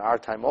 it'll be in our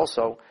time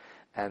also,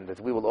 and that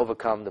we will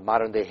overcome the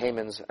modern day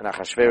Hamans and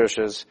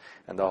Achashverosh's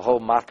and the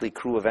whole motley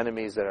crew of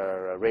enemies that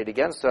are arrayed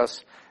against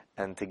us,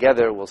 and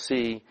together we'll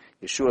see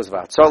Yeshua's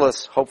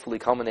V'Atzolas, hopefully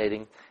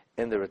culminating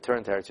in the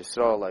return to Eretz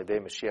Yisrael, L'Idei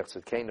Mashiach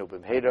Tzidkeinu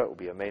B'Mheira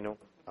U'B'Yameinu.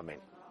 Amen.